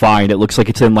Matrix is fine. It looks like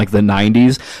it's in like the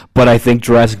 90s, but I think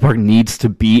Jurassic Park needs to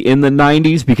be in the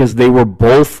 90s because they were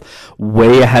both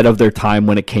way ahead of their time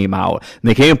when it came out. And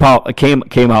they came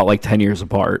out like 10 years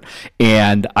apart,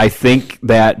 and I think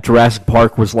that Jurassic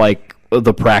Park was like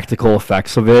the practical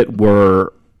effects of it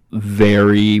were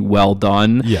very well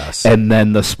done. Yes. And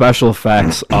then the special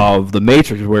effects of the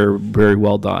Matrix were very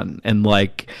well done. And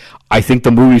like I think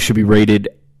the movie should be rated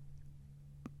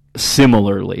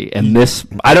similarly, and this,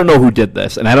 I don't know who did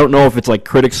this, and I don't know if it's like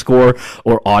critic score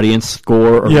or audience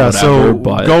score or whatever. So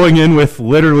but going in with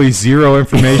literally zero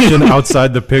information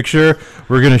outside the picture,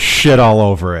 we're gonna shit all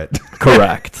over it.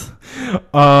 correct.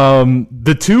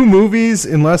 The two movies,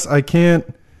 unless I can't,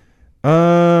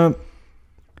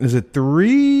 is it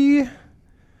 3?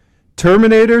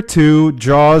 Terminator 2,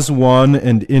 Jaws 1,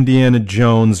 and Indiana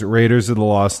Jones, Raiders of the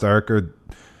Lost Ark are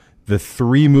the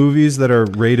 3 movies that are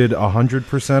rated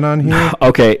 100% on here.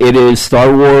 Okay, it is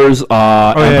Star Wars,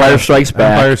 Empire Strikes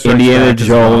Back, Empire Strikes Indiana Back as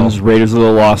Jones, well. Raiders of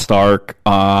the Lost Ark,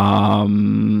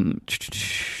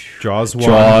 Jaws 1,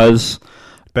 Jaws,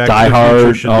 Back Die to the Hard.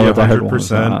 Future should Oh, be Die Hard one was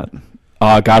 100%.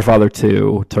 not. Godfather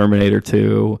 2, Terminator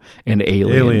 2, and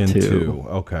Alien 2.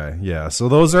 Okay, yeah. So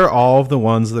those are all of the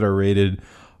ones that are rated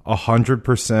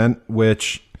 100%,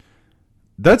 which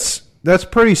that's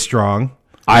pretty strong.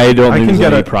 I don't think there's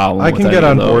any problem. I with can any get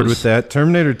of on board those. with that.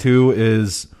 Terminator 2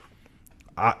 is,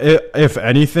 if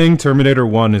anything, Terminator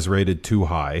 1 is rated too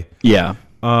high. Yeah.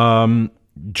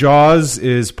 Jaws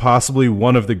is possibly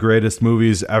one of the greatest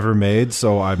movies ever made,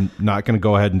 so I'm not going to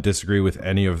go ahead and disagree with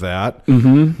any of that.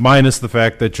 Mm-hmm. Minus the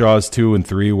fact that Jaws 2 and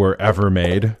 3 were ever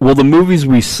made. Well, the movies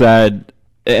we said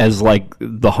as like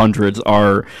the hundreds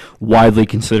are widely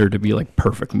considered to be like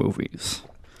perfect movies.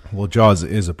 Well, Jaws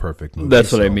is a perfect movie.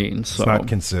 That's what I so mean. So it's not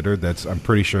considered. I'm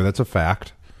pretty sure that's a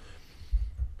fact.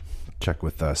 Check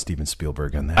with Steven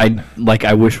Spielberg on that.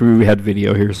 I wish we had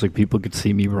video here so people could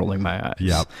see me rolling my eyes.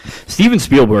 Yep. Steven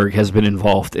Spielberg has been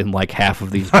involved in like half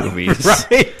of these movies.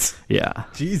 Right? Yeah.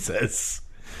 Jesus.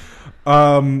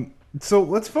 So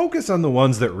let's focus on the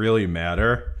ones that really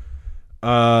matter.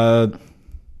 What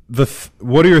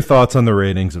are your thoughts on the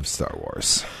ratings of Star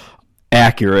Wars?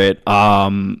 Accurate.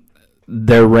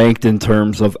 They're ranked in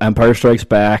terms of Empire Strikes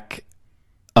Back,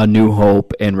 A New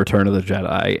Hope, and Return of the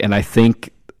Jedi. And I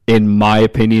think, in my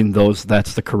opinion,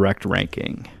 that's the correct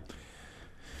ranking.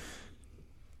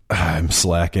 I'm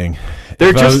slacking.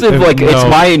 They're it's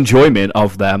my enjoyment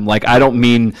of them. Like, I don't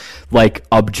mean like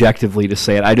objectively to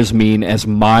say it. I just mean as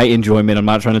my enjoyment. I'm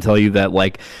not trying to tell you that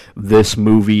like this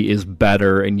movie is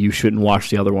better and you shouldn't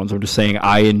watch the other ones. I'm just saying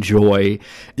I enjoy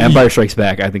Empire Strikes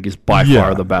Back. I think is by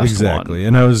far the best exactly. one.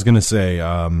 And I was going to say,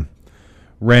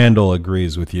 Randall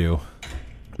agrees with you.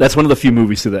 That's one of the few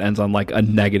movies too that ends on like a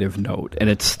negative note, and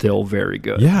it's still very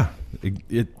good. Yeah,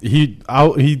 he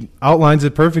outlines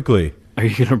it perfectly. Are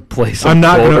you gonna play some I'm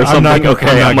not quote gonna, or something? I'm not,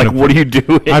 Okay, I'm like, what are you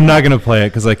doing? I'm not going to play it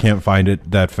because I can't find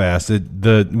it that fast.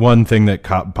 The one thing that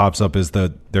pops up is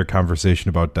their conversation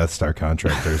about Death Star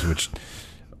contractors, which,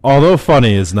 although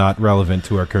funny, is not relevant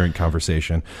to our current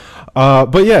conversation.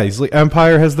 But yeah, he's like,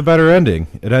 Empire has the better ending.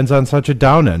 It ends on such a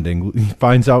down ending. He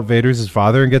finds out Vader's his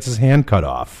father and gets his hand cut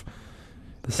off.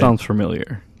 This sounds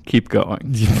familiar. Keep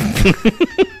going.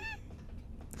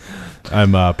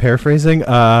 I'm paraphrasing.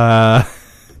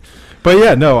 But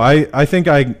yeah, no, I think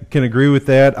I can agree with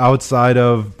that. Outside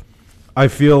of, I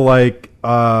feel like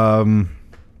A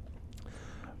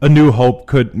New Hope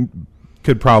could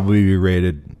probably be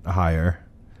rated higher.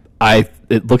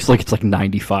 It looks like it's like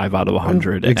 95 out of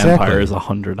 100. Exactly. Empire is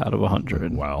 100 out of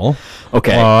 100. Well,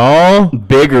 Okay.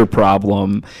 Bigger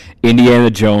problem,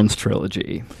 Indiana Jones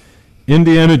trilogy.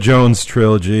 Indiana Jones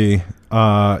trilogy.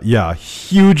 Yeah,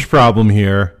 huge problem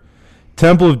here.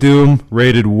 Temple of Doom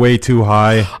rated way too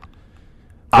high.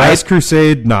 Last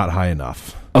Crusade not high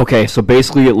enough. Okay, so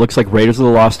basically it looks like Raiders of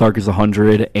the Lost Ark is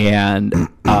 100, and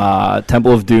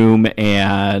Temple of Doom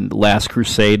and Last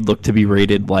Crusade look to be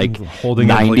rated like Holding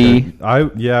 90.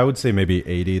 I would say maybe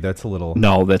 80. That's a little.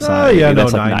 No, that's not 80. Yeah,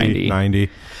 That's no, like 90. 90.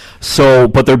 So,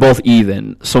 but they're both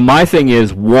even. So my thing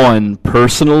is, one,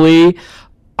 personally,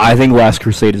 I think Last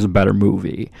Crusade is a better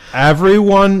movie.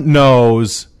 Everyone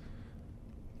knows.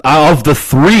 Of the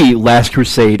three, Last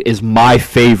Crusade is my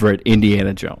favorite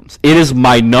Indiana Jones. It is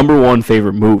my number one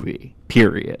favorite movie,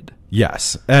 period.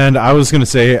 Yes. And I was going to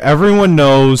say, everyone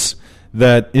knows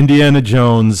that Indiana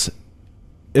Jones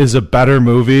is a better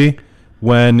movie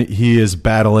when he is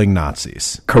battling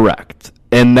Nazis. Correct.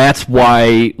 And that's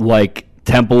why, like,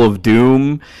 Temple of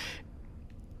Doom,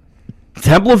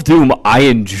 I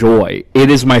enjoy. It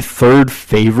is my third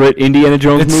favorite Indiana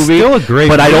Jones It's movie. still a great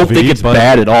but I don't movie, think it's but-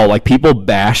 bad at all. Like, people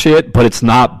bash it, but it's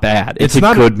not bad. It's a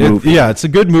not good movie. Yeah, it's a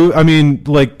good movie. I mean,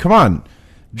 like, come on.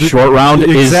 Short Round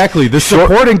is exactly. The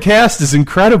supporting cast is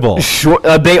incredible.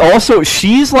 They also,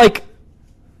 she's like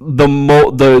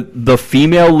the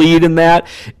female lead in that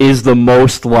is the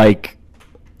most like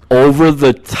over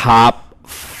the top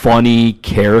funny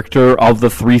character of the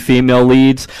three female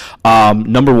leads.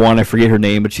 Number one, I forget her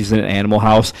name, but she's in Animal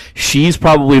House. She's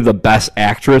probably the best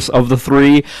actress of the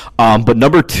three. But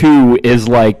number two is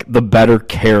like the better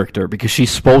character because she's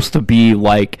supposed to be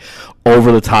like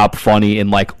over the top funny and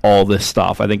like all this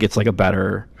stuff. I think it's like a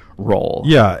better role.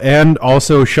 Yeah, and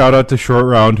also shout out to Short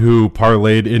Round who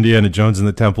parlayed Indiana Jones and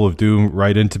the Temple of Doom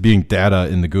right into being Data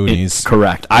in the Goonies.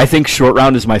 Correct. I think Short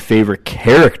Round is my favorite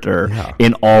character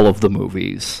in all of the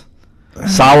movies.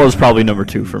 Sala's probably number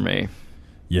two for me.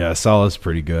 Yeah, Sala's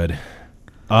pretty good.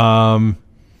 I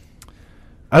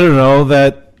don't know,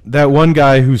 that one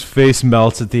guy whose face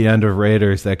melts at the end of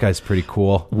Raiders, that guy's pretty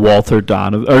cool. Walter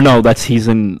Donovan. Or no, he's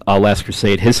in Last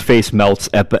Crusade. His face melts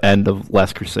at the end of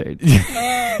Last Crusade.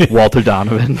 Walter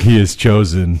Donovan. He is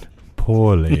chosen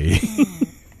poorly.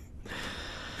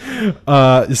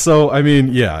 So, I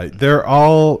mean, yeah, they're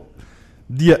all...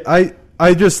 Yeah,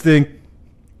 I just think,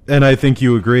 and I think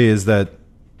you agree, is that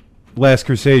Last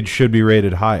Crusade should be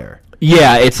rated higher.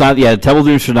 Yeah, it's not. Yeah, Temple of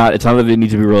Doom should not. It's not that it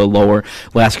needs to be really lower.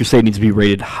 Last Crusade needs to be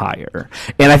rated higher.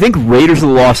 And I think Raiders of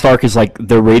the Lost Ark is like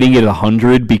they're rating it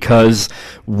 100 because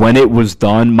when it was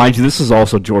done, mind you, this is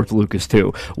also George Lucas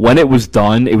too. When it was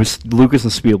done, it was Lucas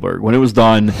and Spielberg. When it was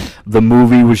done, the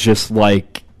movie was just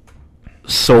like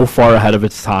so far ahead of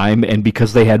its time, and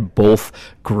because they had both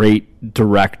great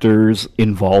directors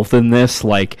involved in this,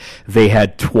 like they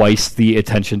had twice the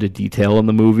attention to detail in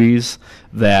the movies,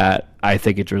 that I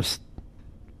think it just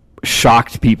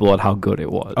shocked people at how good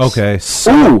it was. Okay,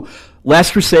 Ooh,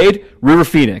 Last Crusade, River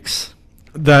Phoenix.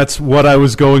 that's what I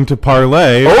was going to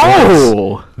parlay.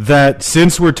 Oh! That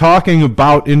since we're talking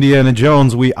about Indiana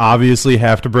Jones, we obviously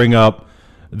have to bring up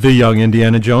the Young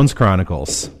Indiana Jones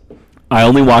Chronicles. I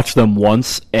only watched them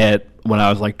once when I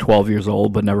was like 12 years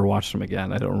old, but never watched them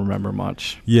again. I don't remember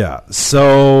much. Yeah,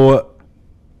 so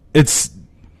it's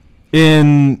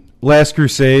in Last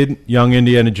Crusade, young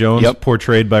Indiana Jones,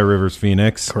 portrayed by Rivers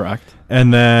Phoenix. Correct.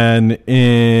 And then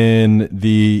in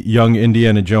the Young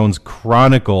Indiana Jones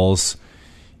Chronicles,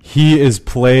 he is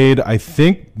played, I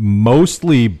think,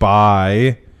 mostly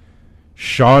by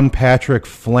Sean Patrick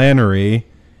Flannery.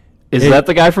 Is that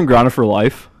the guy from Grounded for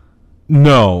Life?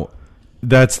 No,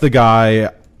 that's the guy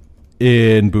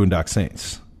in Boondock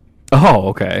Saints. Oh,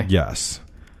 okay. Yes.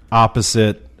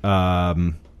 Opposite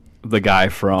The guy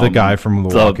from The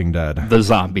Walking Dead. The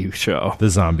zombie show. The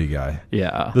zombie guy.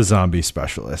 Yeah. The zombie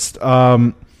specialist.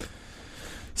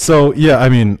 So, yeah, I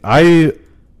mean, I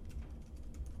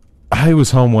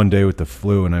was home one day with the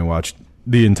flu and I watched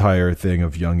the entire thing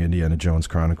of Young Indiana Jones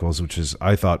Chronicles, which is,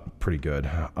 I thought, pretty good.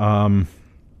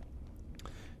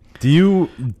 Do you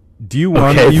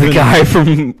want to even... The guy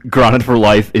from Grounded for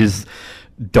Life is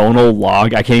Donald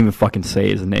Logg. I can't even fucking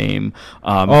say his name.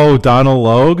 Donald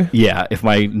Logue? Yeah, if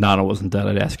my Nana wasn't dead,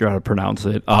 I'd ask her how to pronounce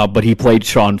it. But he played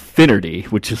Sean Finnerty,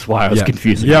 which is why I was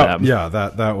confusing them. Yeah,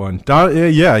 that one.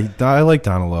 I like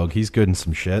Donald Logue. He's good in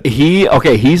some shit.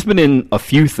 He's been in a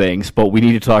few things, but we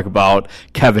need to talk about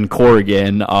Kevin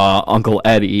Corrigan, Uncle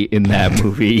Eddie, in that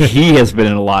movie. He has been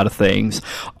in a lot of things.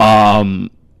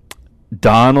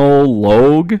 Donald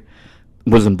Logue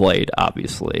was in Blade,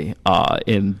 obviously,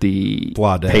 in the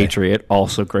Blade. Patriot,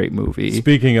 also great movie.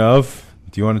 Speaking of,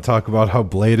 do you want to talk about how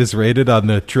Blade is rated on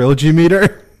the trilogy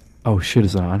meter? Oh shit,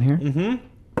 is it on here?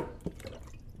 Mm-hmm.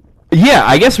 Yeah,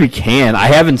 I guess we can. I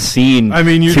haven't seen 2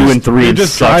 and 3 in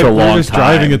such a long time. You're just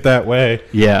driving it that way.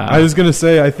 Yeah. I was gonna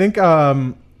say, I think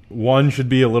 1 should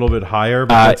be a little bit higher,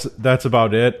 but that's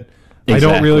about it. Exactly.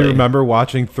 I don't really remember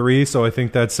watching 3, so I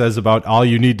think that says about all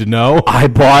you need to know. I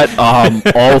bought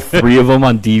all 3 of them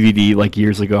on DVD like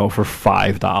years ago for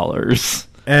 $5.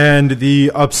 And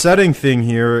the upsetting thing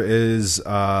here is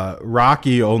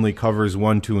Rocky only covers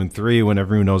 1, 2, and 3 when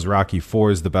everyone knows Rocky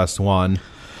 4 is the best one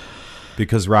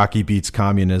because Rocky beats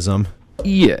communism.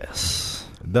 Yes.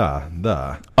 Back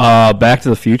to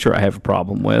the Future I have a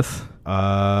problem with.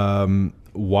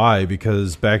 Why?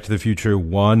 Because Back to the Future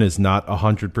 1 is not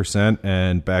 100%,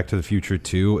 and Back to the Future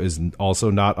 2 is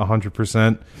also not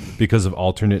 100% because of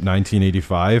alternate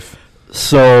 1985.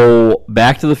 So,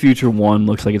 Back to the Future 1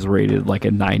 looks like it's rated like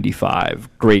a 95.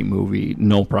 Great movie,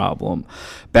 no problem.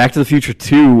 Back to the Future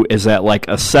 2 is at like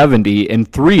a 70,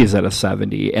 and 3 is at a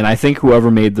 70. And I think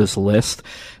whoever made this list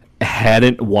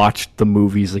hadn't watched the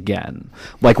movies again.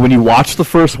 Like, when you watch the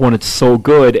first one, it's so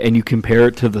good, and you compare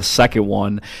it to the second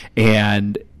one,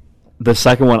 and the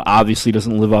second one obviously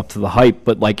doesn't live up to the hype,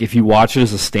 but like if you watch it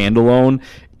as a standalone,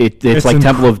 it's like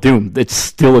Temple of Doom. It's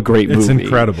still a great movie. It's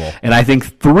incredible. And I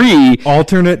think 3...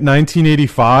 Alternate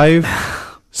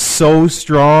 1985, so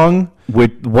strong.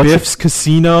 With Biff's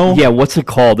Casino. Yeah, what's it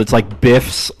called? It's like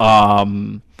Biff's...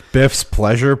 Biff's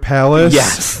Pleasure Palace.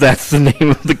 Yes, that's the name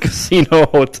of the casino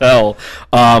hotel.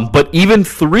 But even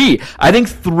 3, I think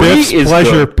 3 Biff's is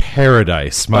Pleasure good.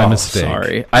 Paradise. My mistake.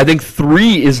 Sorry. I think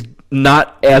 3 is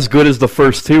not as good as the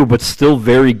first 2, but still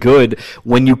very good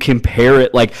when you compare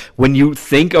it. Like, when you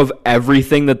think of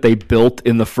everything that they built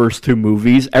in the first 2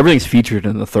 movies, everything's featured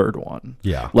in the third one.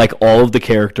 Yeah. Like, all of the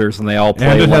characters, and they all play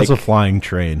And it like... has a flying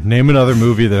train. Name another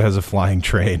movie that has a flying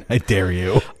train. I dare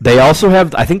you. They also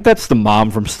have, I think that's the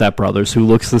mom from Step Brothers who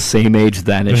looks the same age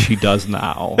then as she does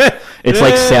now. It's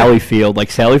like Sally Field. Like,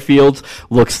 Sally Fields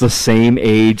looks the same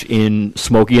age in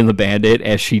Smokey and the Bandit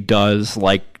as she does,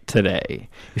 like, today.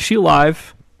 Is she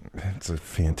alive? That's a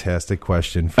fantastic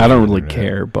question. I don't really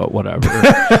care, but whatever.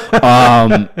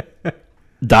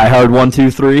 Die Hard 1,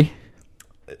 2, 3.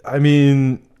 I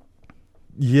mean,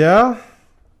 yeah.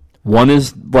 1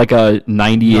 is like a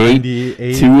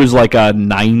 98. 2 is like a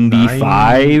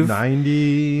 95.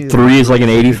 90. 3 is like an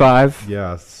 85.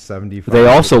 Yeah, 75. They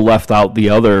also left out the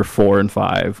other 4 and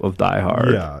 5 of Die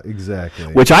Hard. Yeah, exactly.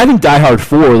 Which I think Die Hard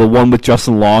 4, the one with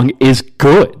Justin Long, is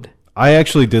good. I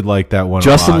actually did like that one.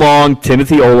 Justin a lot. Long,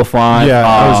 Timothy Olyphant. Yeah,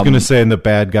 I was going to say in the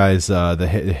bad guys, the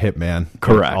Hitman.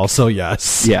 Correct. Also,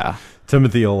 yes. Yeah.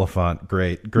 Timothy Olyphant,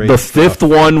 great. The fifth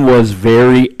one was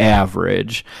very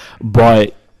average,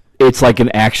 but it's like an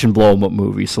action blow-up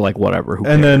movie, so like whatever. Who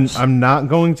And cares? then I'm not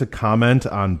going to comment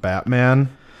on Batman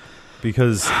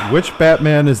because which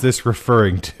Batman is this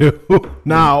referring to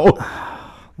now?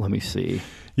 Let me see.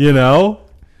 You know?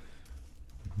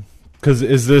 Because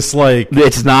is this like...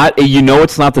 It's not. You know,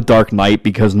 it's not The Dark Knight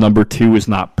because number 2 is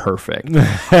not perfect.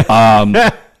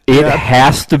 It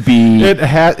has to be. It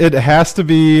has to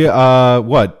be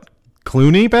what?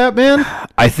 Clooney Batman?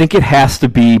 I think it has to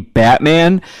be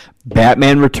Batman,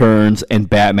 Batman Returns, and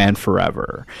Batman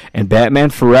Forever. And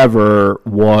Batman Forever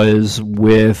was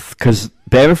with, because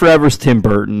Batman Forever is Tim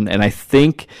Burton, and I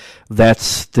think that's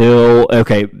still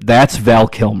okay. That's Val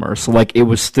Kilmer. So like it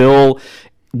was still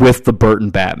with the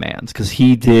Burton Batmans because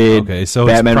he did. Okay, so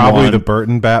Batman it's probably 1. the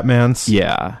Burton Batmans.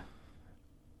 Yeah.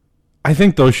 I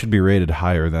think those should be rated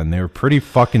higher. Then they were pretty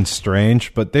fucking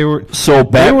strange, but they were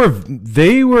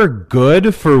they were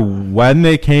good for when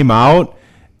they came out,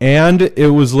 and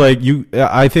it was like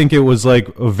I think it was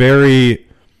like a very.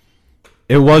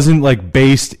 It wasn't like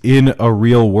based in a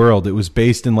real world. It was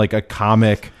based in like a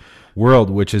comic world,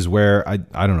 which is where I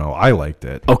don't know. I liked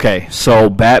it. Okay, so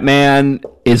Batman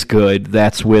is good.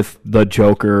 That's with the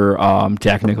Joker,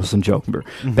 Jack Nicholson Joker.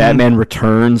 Mm-hmm. Batman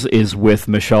Returns is with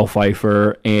Michelle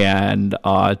Pfeiffer and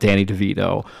Danny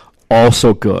DeVito.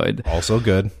 Also good. Also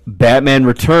good. Batman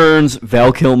Returns,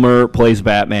 Val Kilmer plays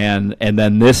Batman, and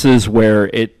then this is where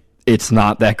it's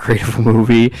not that great of a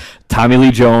movie. Tommy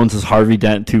Lee Jones as Harvey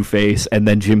Dent, Two-Face, and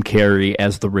then Jim Carrey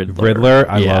as the Riddler.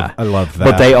 I love that.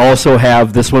 But But they also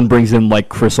have, this one brings in like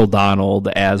Chris O'Donnell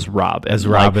as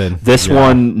Robin. This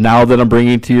one, now that I'm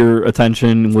bringing it to your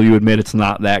attention, will you admit it's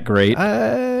not that great?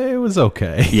 It was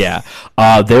okay. Yeah.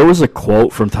 There was a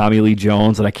quote from Tommy Lee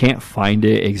Jones, and I can't find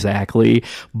it exactly,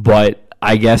 but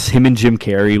I guess him and Jim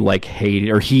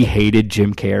Carrey he hated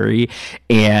Jim Carrey,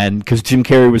 and because Jim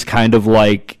Carrey was kind of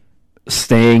like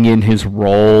staying in his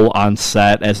role on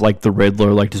set as like the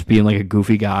Riddler, like just being like a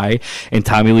goofy guy, and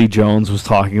Tommy Lee Jones was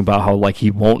talking about how like he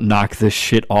won't knock this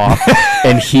shit off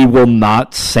and he will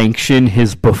not sanction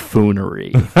his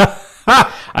buffoonery.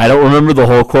 I don't remember the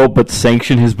whole quote, but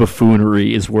sanction his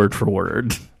buffoonery is word for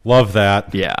word. Love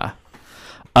that. Yeah.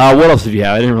 What else did you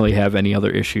have? I didn't really have any other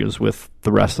issues with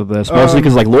the rest of this, mostly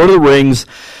because like Lord of the Rings,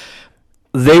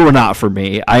 they were not for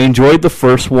me. I enjoyed the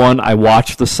first one. I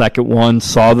watched the second one,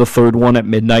 saw the third one at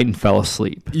midnight, and fell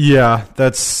asleep. Yeah,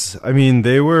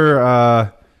 they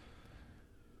were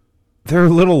they're a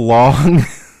little long.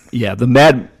 Yeah, the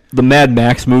Mad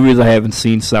Max movies I haven't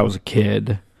seen since I was a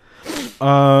kid.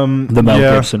 The Mel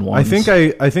Gibson ones.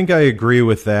 I think I agree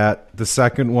with that. The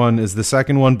second one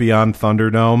Beyond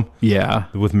Thunderdome. Yeah.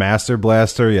 With Master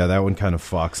Blaster. Yeah, that one kind of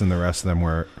fucks, and the rest of them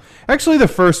were. Actually, the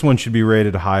first one should be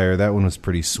rated higher. That one was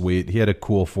pretty sweet. He had a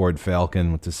cool Ford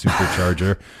Falcon with the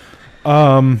supercharger.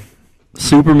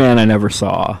 Superman, I never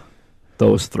saw.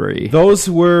 Those three. Those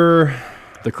were,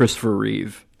 The Christopher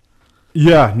Reeve.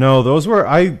 yeah, no, those were,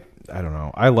 I don't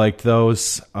know. I liked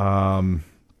those.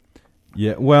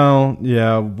 Yeah, well,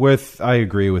 yeah, I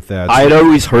agree with that. I'd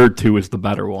always heard 2 is the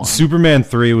better one. Superman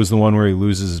 3 was the one where he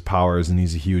loses his powers and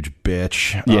he's a huge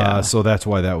bitch. Yeah. So that's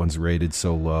why that one's rated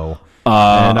so low.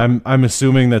 And I'm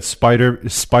assuming that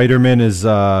Spider-Man is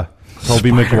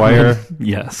Tobey Maguire.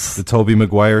 Yes. The Tobey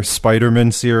Maguire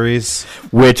Spider-Man series.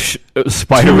 Which 2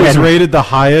 Spider-Man is rated the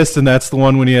highest, and that's the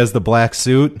one when he has the black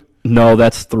suit. No,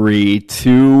 that's 3.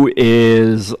 2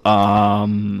 is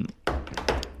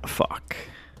fuck.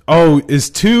 Oh, is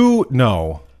 2?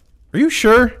 No. Are you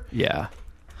sure? Yeah.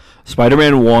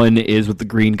 Spider-Man 1 is with the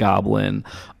Green Goblin.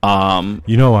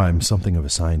 You know I'm something of a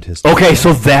scientist. Okay,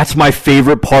 so that's my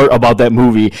favorite part about that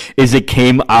movie is it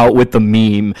came out with the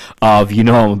meme of, I'm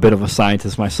a bit of a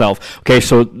scientist myself. Okay,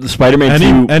 so the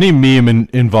Spider-Man 2... Any meme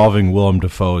involving Willem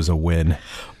Dafoe is a win.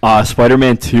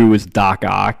 Spider-Man 2 is Doc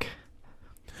Ock.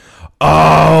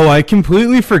 Oh, I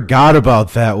completely forgot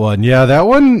about that one. Yeah, that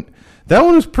one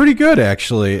was pretty good,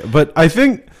 actually. But I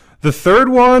think the third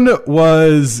one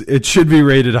it should be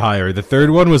rated higher. The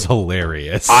third one was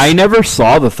hilarious. I never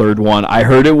saw the third one. I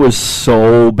heard it was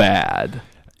so bad.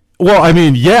 Well, I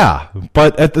mean, yeah.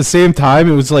 But at the same time,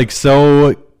 it was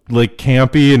so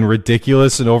campy and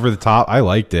ridiculous and over the top. I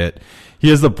liked it. He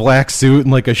has the black suit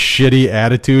and a shitty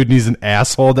attitude, and he's an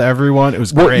asshole to everyone. It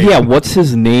was great. Yeah, what's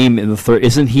his name in the third?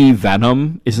 Isn't he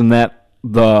Venom? Isn't that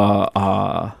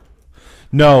the...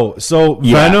 No, so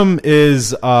Yeah. Venom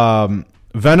is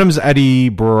Venom's Eddie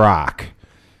Brock,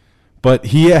 but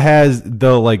he has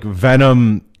the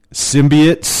Venom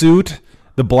symbiote suit,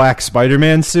 the black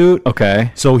Spider-Man suit.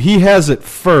 Okay. So he has it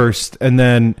first, and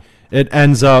then it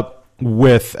ends up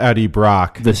with Eddie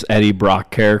Brock. This Eddie Brock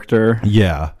character.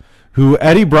 Yeah, who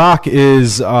Eddie Brock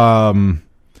is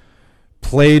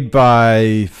played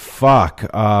by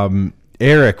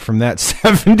Eric from that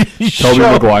 70s show. Tobey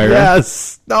Maguire?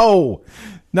 Yes. No,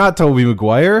 not Tobey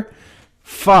Maguire.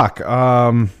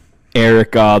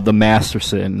 Eric, the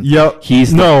Masterson. Yep.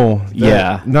 He's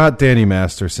yeah. Not Danny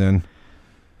Masterson.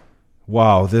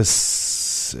 Wow,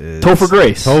 this is Topher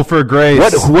Grace. Topher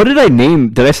Grace. What did I name?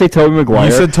 Did I say Tobey Maguire?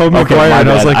 You said Tobey Okay, Maguire, my and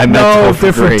I was bad. like, meant no, Topher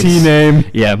different Grace. T name.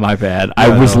 Yeah, my bad.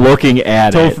 I was looking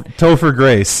at it. Topher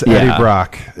Grace, Yeah. Eddie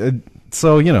Brock.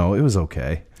 So it was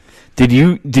okay. Did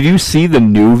you see the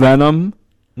new Venom?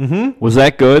 Mm-hmm. Was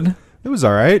that good? It was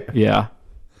all right. Yeah.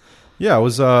 Yeah, it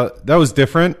was. That was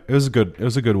different. It was a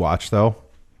good watch though.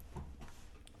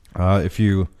 If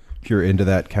you're into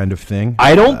that kind of thing.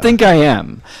 I don't think I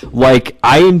am.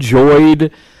 I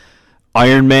enjoyed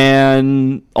Iron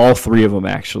Man, all 3 of them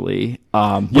actually.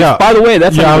 Yeah. By the way,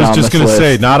 that's I not was on just this gonna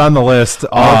say list. not on the list.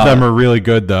 All of them are really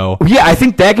good though. Yeah, I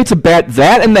think that gets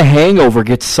that and The Hangover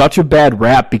gets such a bad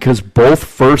rap because both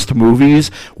first movies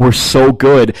were so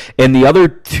good, and the other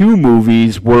 2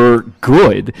 movies were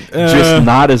good, just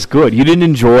not as good. You didn't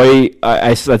enjoy.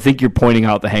 I think you're pointing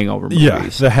out the Hangover movies. Yeah,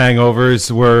 the Hangovers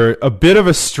were a bit of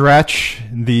a stretch.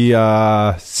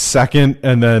 The second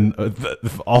and then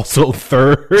also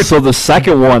third. So the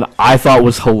second one I thought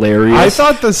was hilarious. I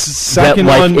thought the second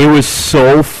one. It was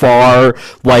so far,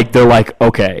 they're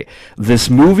okay,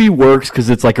 this movie works because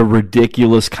it's a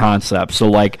ridiculous concept.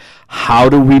 So how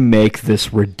do we make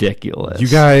this ridiculous? You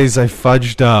guys, I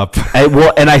fudged up.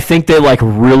 And I think they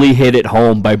really hit it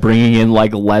home by bringing in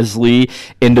Leslie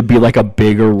in to be a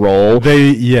bigger role.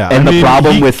 And the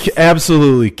problem with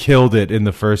absolutely killed it in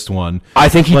the first one. I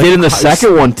think he did in the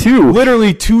second one too.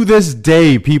 Literally to this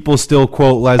day, people still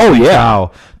quote Leslie Oh, yeah.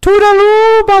 Chow.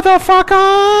 Toodaloo,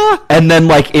 motherfucker! And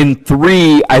then in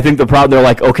 3, I think the problem,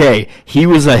 they're okay, he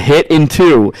was a hit in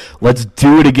 2. Let's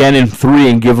do it again in 3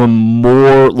 and give him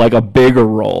more a bigger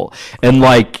role. And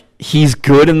he's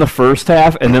good in the first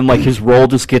half, and then his role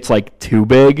just gets too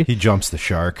big. He jumps the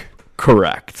shark.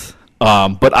 Correct.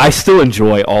 But I still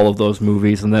enjoy all of those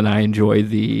movies, and then I enjoy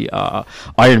the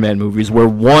Iron Man movies, where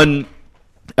 1,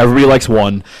 everybody likes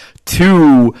 1.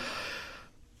 2,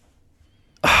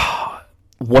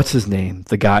 what's his name?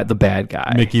 The bad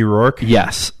guy. Mickey Rourke?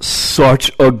 Yes,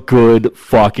 such a good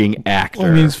fucking actor.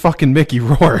 Well, I mean, it's fucking Mickey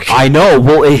Rourke. I know.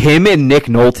 Well, him and Nick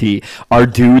Nolte are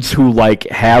dudes who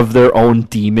have their own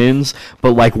demons,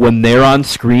 but when they're on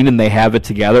screen and they have it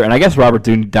together, and I guess Robert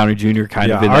Downey Jr.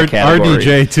 kind of in that category.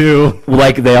 RDJ too.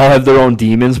 They all have their own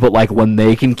demons, but when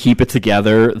they can keep it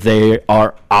together, they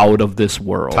are out of this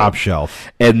world. Top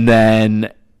shelf. And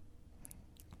then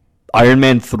Iron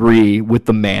Man 3 with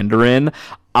the Mandarin,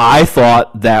 I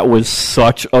thought that was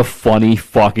such a funny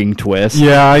fucking twist.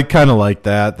 Yeah, I kind of like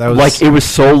that. That was Like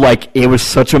it was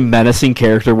such a menacing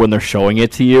character when they're showing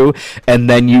it to you, and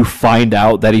then you find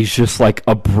out that he's just like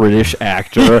a British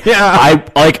actor. Yeah.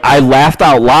 I laughed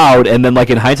out loud, and then like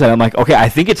in hindsight, I'm like, okay, I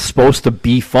think it's supposed to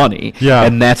be funny. Yeah.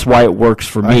 And that's why it works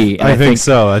for me. And I think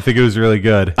so. I think it was really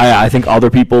good. I think other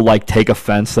people like take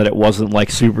offense that it wasn't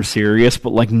like super serious,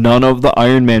 but like none of the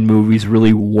Iron Man movies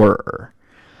really were.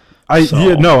 I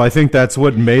think that's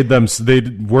what made them. They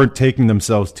weren't taking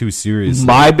themselves too seriously.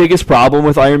 My biggest problem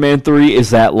with Iron Man 3 is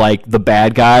that like the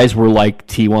bad guys were like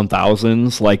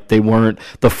T-1000s. Like they weren't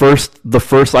the first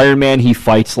Iron Man. He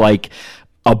fights like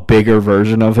a bigger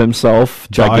version of himself,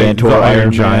 Gigantor, the Iron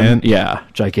Man. Giant. Yeah,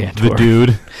 Gigantor. The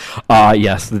dude.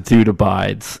 Yes, the dude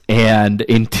abides. And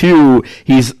in 2,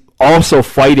 he's also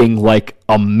fighting like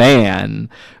a man,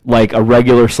 like a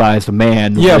regular sized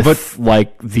man. Yeah, with,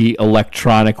 like the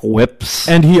electronic whips.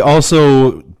 And he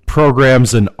also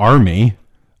programs an army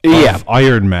of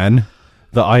Iron Men,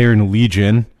 the Iron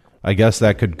Legion. I guess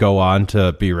that could go on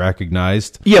to be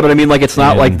recognized. Yeah, but I mean, like, it's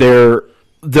not like they're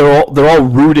all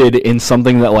rooted in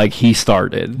something that like he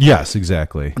started. Yes,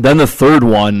 exactly. Then the third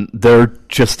one, they're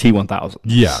just T-1000.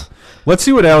 Yeah. Let's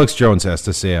see what Alex Jones has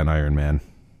to say on Iron Man.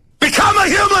 Become a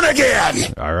human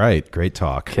again! All right, great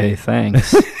talk. Okay,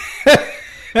 thanks.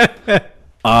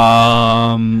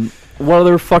 What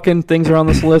other fucking things are on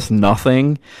this list?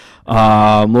 Nothing.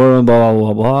 Blah, blah, blah,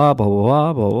 blah, blah,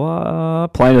 blah, blah, blah.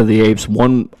 Planet of the Apes.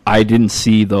 One, I didn't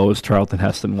see those Charlton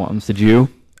Heston ones. Did you?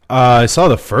 I saw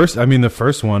the first. I mean, the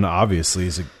first one obviously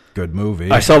is a good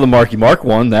movie. I saw the Marky Mark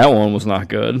one. That one was not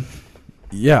good.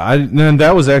 Yeah, and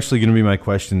that was actually going to be my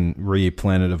question.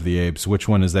 Planet of the Apes. Which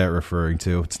one is that referring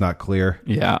to? It's not clear.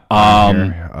 Yeah.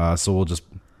 So we'll just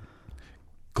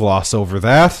gloss over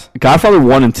that. Godfather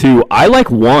 1 and 2. I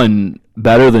like 1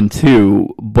 better than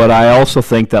 2, but I also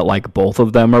think that like both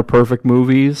of them are perfect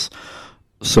movies.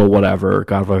 So whatever.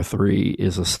 Godfather 3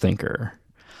 is a stinker.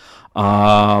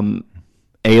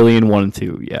 Alien 1 and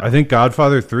 2, yeah. I think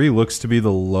Godfather 3 looks to be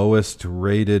the lowest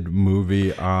rated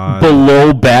movie on...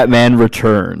 Below Batman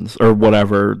Returns, or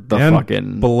whatever the and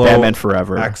fucking... below Batman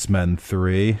Forever. X-Men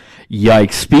 3.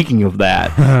 Yikes. Speaking of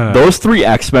that, those 3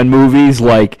 X-Men movies,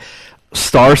 like,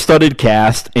 star-studded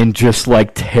cast and just,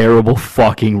 like, terrible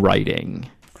fucking writing.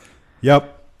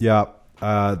 Yep.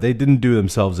 They didn't do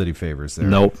themselves any favors there.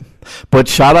 Nope. But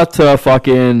shout out to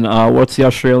fucking what's the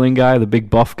Australian guy, the big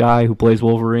buff guy who plays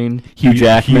Wolverine, Hugh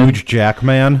Jackman. Huge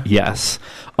Jackman. Yes.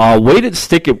 Way to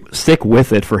stick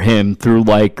with it for him through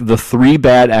like the 3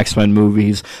 bad X-Men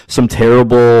movies, some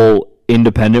terrible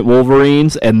independent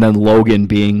Wolverines, and then Logan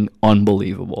being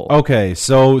unbelievable. Okay,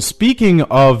 so speaking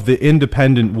of the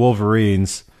independent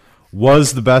Wolverines,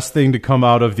 was the best thing to come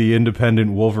out of the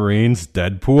independent Wolverines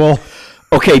Deadpool?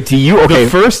 Okay, The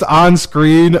first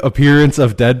on-screen appearance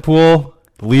of Deadpool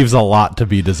leaves a lot to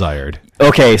be desired.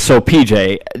 Okay, so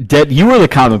PJ, you were the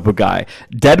comic book guy.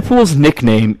 Deadpool's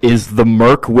nickname is the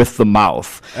Merc with the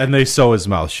Mouth. And they sew his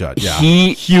mouth shut, yeah.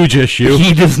 Huge issue.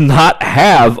 He does not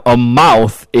have a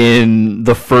mouth in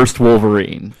the first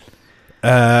Wolverine.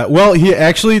 Well, he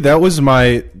actually,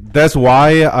 that's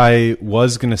why I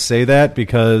was going to say that,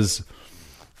 because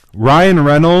Ryan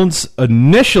Reynolds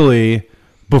initially,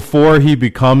 before he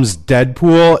becomes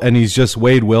Deadpool and he's just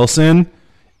Wade Wilson,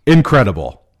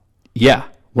 incredible. Yeah,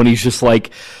 when he's just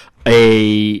like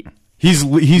he's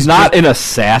not an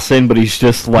assassin, but he's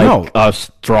just like a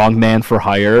strong man for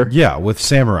hire. Yeah, with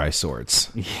samurai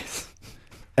swords. Yes.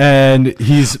 And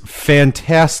he's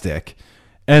fantastic.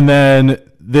 And then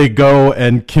they go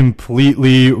and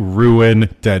completely ruin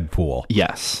Deadpool.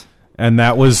 Yes. And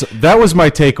that was my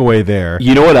takeaway there.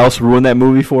 You know what else ruined that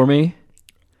movie for me?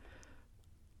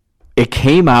 It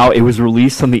came out, it was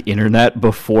released on the internet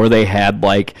before they had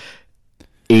like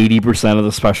 80% of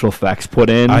the special effects put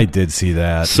in. I did see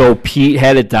that. So Pete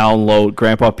had it download,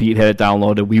 Grandpa Pete had it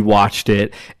downloaded, we watched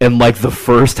it, and like the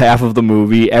first half of the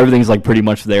movie, everything's like pretty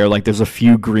much there. Like there's a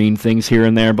few green things here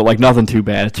and there, but like nothing too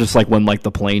bad. It's just like when like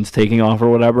the plane's taking off or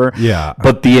whatever. Yeah.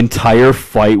 But the entire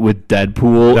fight with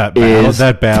Deadpool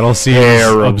that battle scene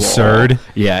terrible. is absurd.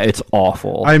 Yeah, it's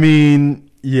awful. I mean,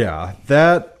 yeah,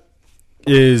 that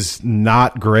is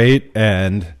not great,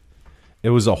 and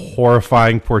it was a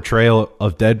horrifying portrayal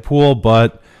of Deadpool,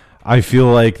 but I feel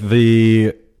like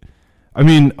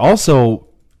also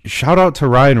shout out to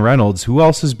Ryan Reynolds. Who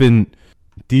else has been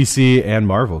DC and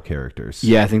Marvel characters?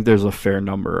 Yeah, I think there's a fair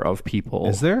number of people.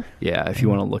 Is there? Yeah, if you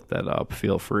want to look that up,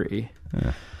 feel free.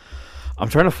 Yeah. I'm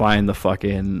trying to find the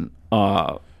fucking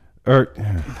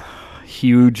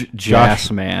huge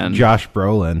man. Josh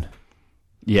Brolin.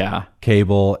 Yeah.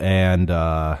 Cable and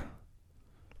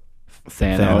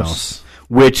Thanos.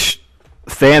 Which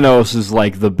Thanos is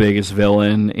like the biggest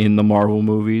villain in the Marvel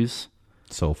movies.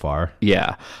 So far.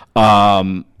 Yeah.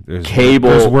 Cable.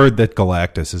 There's word that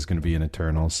Galactus is going to be in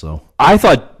Eternals, so. I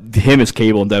thought him as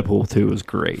Cable in Deadpool 2 was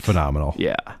great. Phenomenal.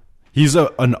 Yeah. He's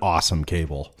an awesome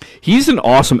Cable. He's an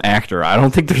awesome actor. I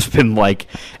don't think there's been like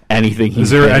anything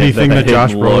he's Is there anything that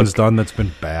Josh look. Brolin's done that's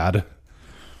been bad?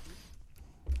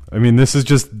 I mean, this is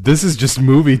just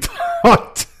movie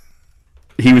talk.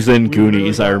 He was in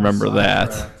Goonies, I remember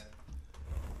that.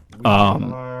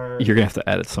 You're gonna have to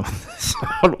edit some of this.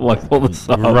 Like pull this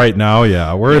up. Right now,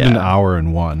 yeah. We're at an hour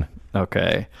and 1.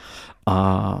 Okay.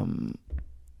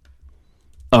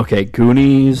 Okay,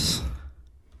 Goonies,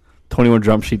 21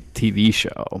 Jump Street TV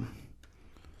show.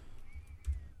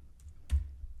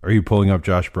 Are you pulling up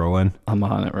Josh Brolin? I'm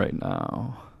on it right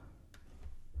now.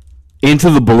 Into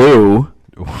the Blue.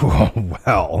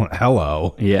 Well,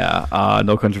 hello. Yeah.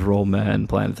 No Country for Old Men,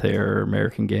 Planet Terror,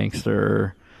 American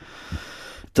Gangster.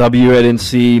 W I didn't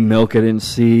see, Milk I didn't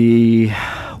see.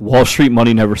 Wall Street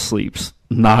Money Never Sleeps.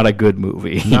 Not a good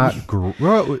movie. Not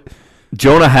great.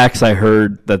 Jonah Hex, I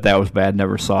heard that was bad.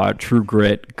 Never saw it. True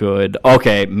Grit, good.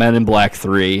 Okay, Men in Black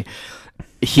 3.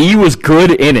 He was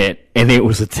good in it, and it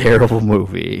was a terrible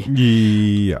movie.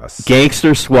 Yes.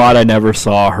 Gangster Squad, I never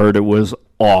saw. Heard it was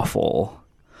awful.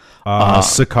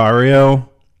 Sicario.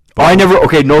 I never.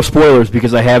 Okay, no spoilers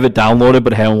because I have it downloaded,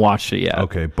 but I haven't watched it yet.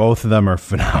 Okay, both of them are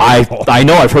phenomenal. I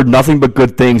know. I've heard nothing but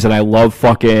good things, and I love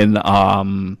fucking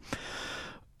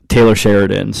Taylor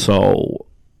Sheridan. So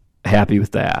happy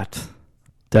with that.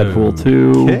 Deadpool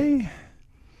 2. Okay.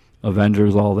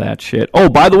 Avengers, all that shit. Oh,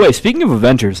 by the way, speaking of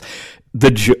Avengers,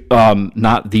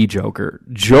 not the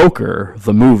Joker,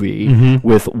 the movie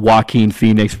with Joaquin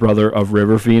Phoenix, brother of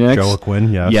River Phoenix.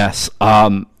 Joaquin, yes. Yes.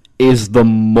 Is the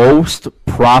most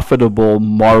profitable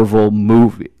Marvel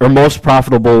movie or most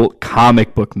profitable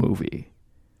comic book movie.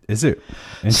 Is it?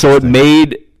 So it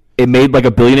made like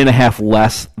 $1.5 billion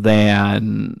less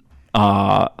than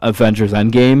Avengers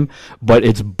Endgame, but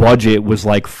its budget was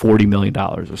like $40 million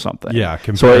or something. Yeah,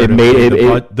 so it made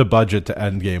the budget to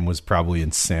Endgame was probably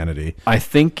insanity. I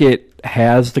think it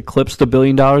has eclipsed $1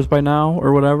 billion by now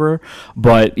or whatever.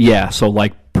 But yeah, so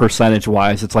like percentage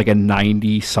wise, it's like a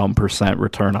 90%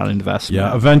 return on investment.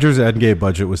 Yeah, Avengers Endgame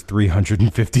budget was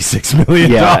 $356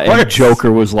 million. Yeah, and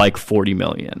Joker was like $40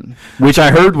 million, which I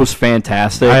heard was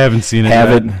fantastic. I haven't seen it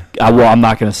yet. Well, I'm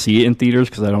not going to see it in theaters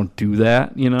because I don't do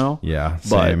that, you know? Yeah,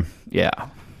 same. But, yeah.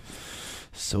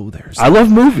 So I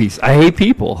love movies. I hate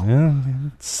people. Yeah,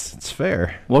 it's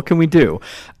fair. What can we do?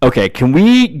 Okay, can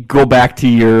we go back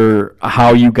to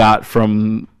how you got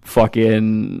from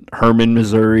fucking Herman,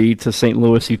 Missouri to St.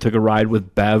 Louis? You took a ride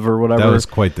with Bev or whatever. That was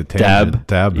quite the tangent.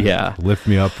 Deb. Yeah. Lift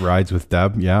me up rides with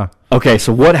Deb. Yeah. Okay,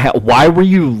 so why were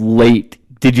you late?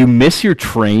 Did you miss your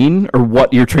train or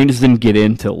what? Your train just didn't get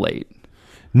in till late.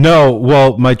 No,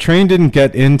 well, my train didn't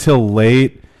get in till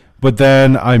late, but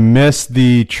then I missed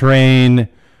the train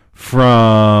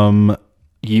from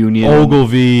Union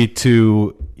Ogilvy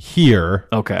to here.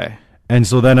 Okay. And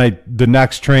so then the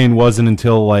next train wasn't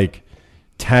until like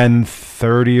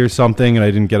 10:30 or something, and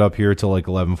I didn't get up here till like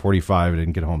 11:45. I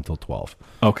didn't get home till 12.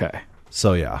 Okay.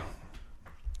 So yeah,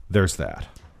 there's that.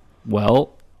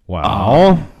 Well,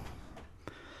 wow.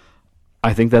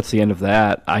 I think that's the end of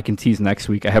that. I can tease next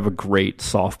week. I have a great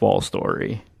softball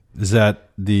story. Is that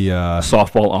the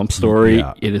softball ump story?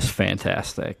 Yeah. It is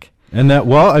fantastic. And that,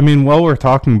 well, I mean, while we're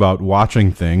talking about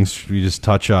watching things, should we just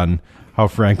touch on how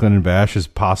Franklin and Bash is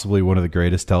possibly one of the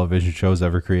greatest television shows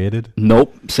ever created?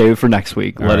 Nope. Save it for next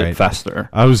week. Let right. it fester.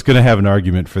 I was going to have an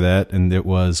argument for that, and it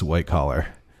was White Collar.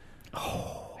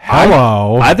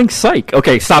 Hello. I think Psych.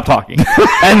 Okay, stop talking.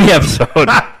 End the episode.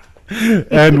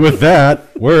 And with that,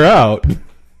 we're out.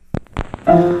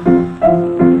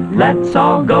 Let's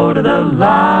all go to the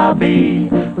lobby.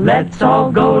 Let's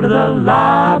all go to the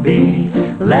lobby.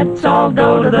 Let's all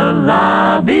go to the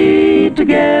lobby to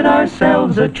get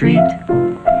ourselves a treat.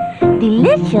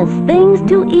 Delicious things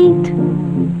to eat.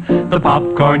 The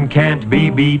popcorn can't be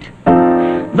beat.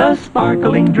 The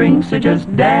sparkling drinks are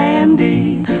just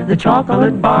dandy. The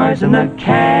chocolate bars and the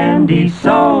candy.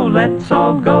 So let's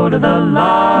all go to the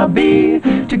lobby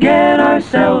to get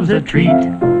ourselves a treat.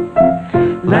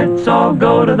 Let's all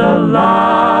go to the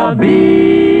lobby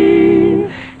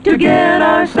to get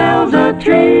ourselves a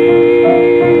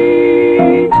treat.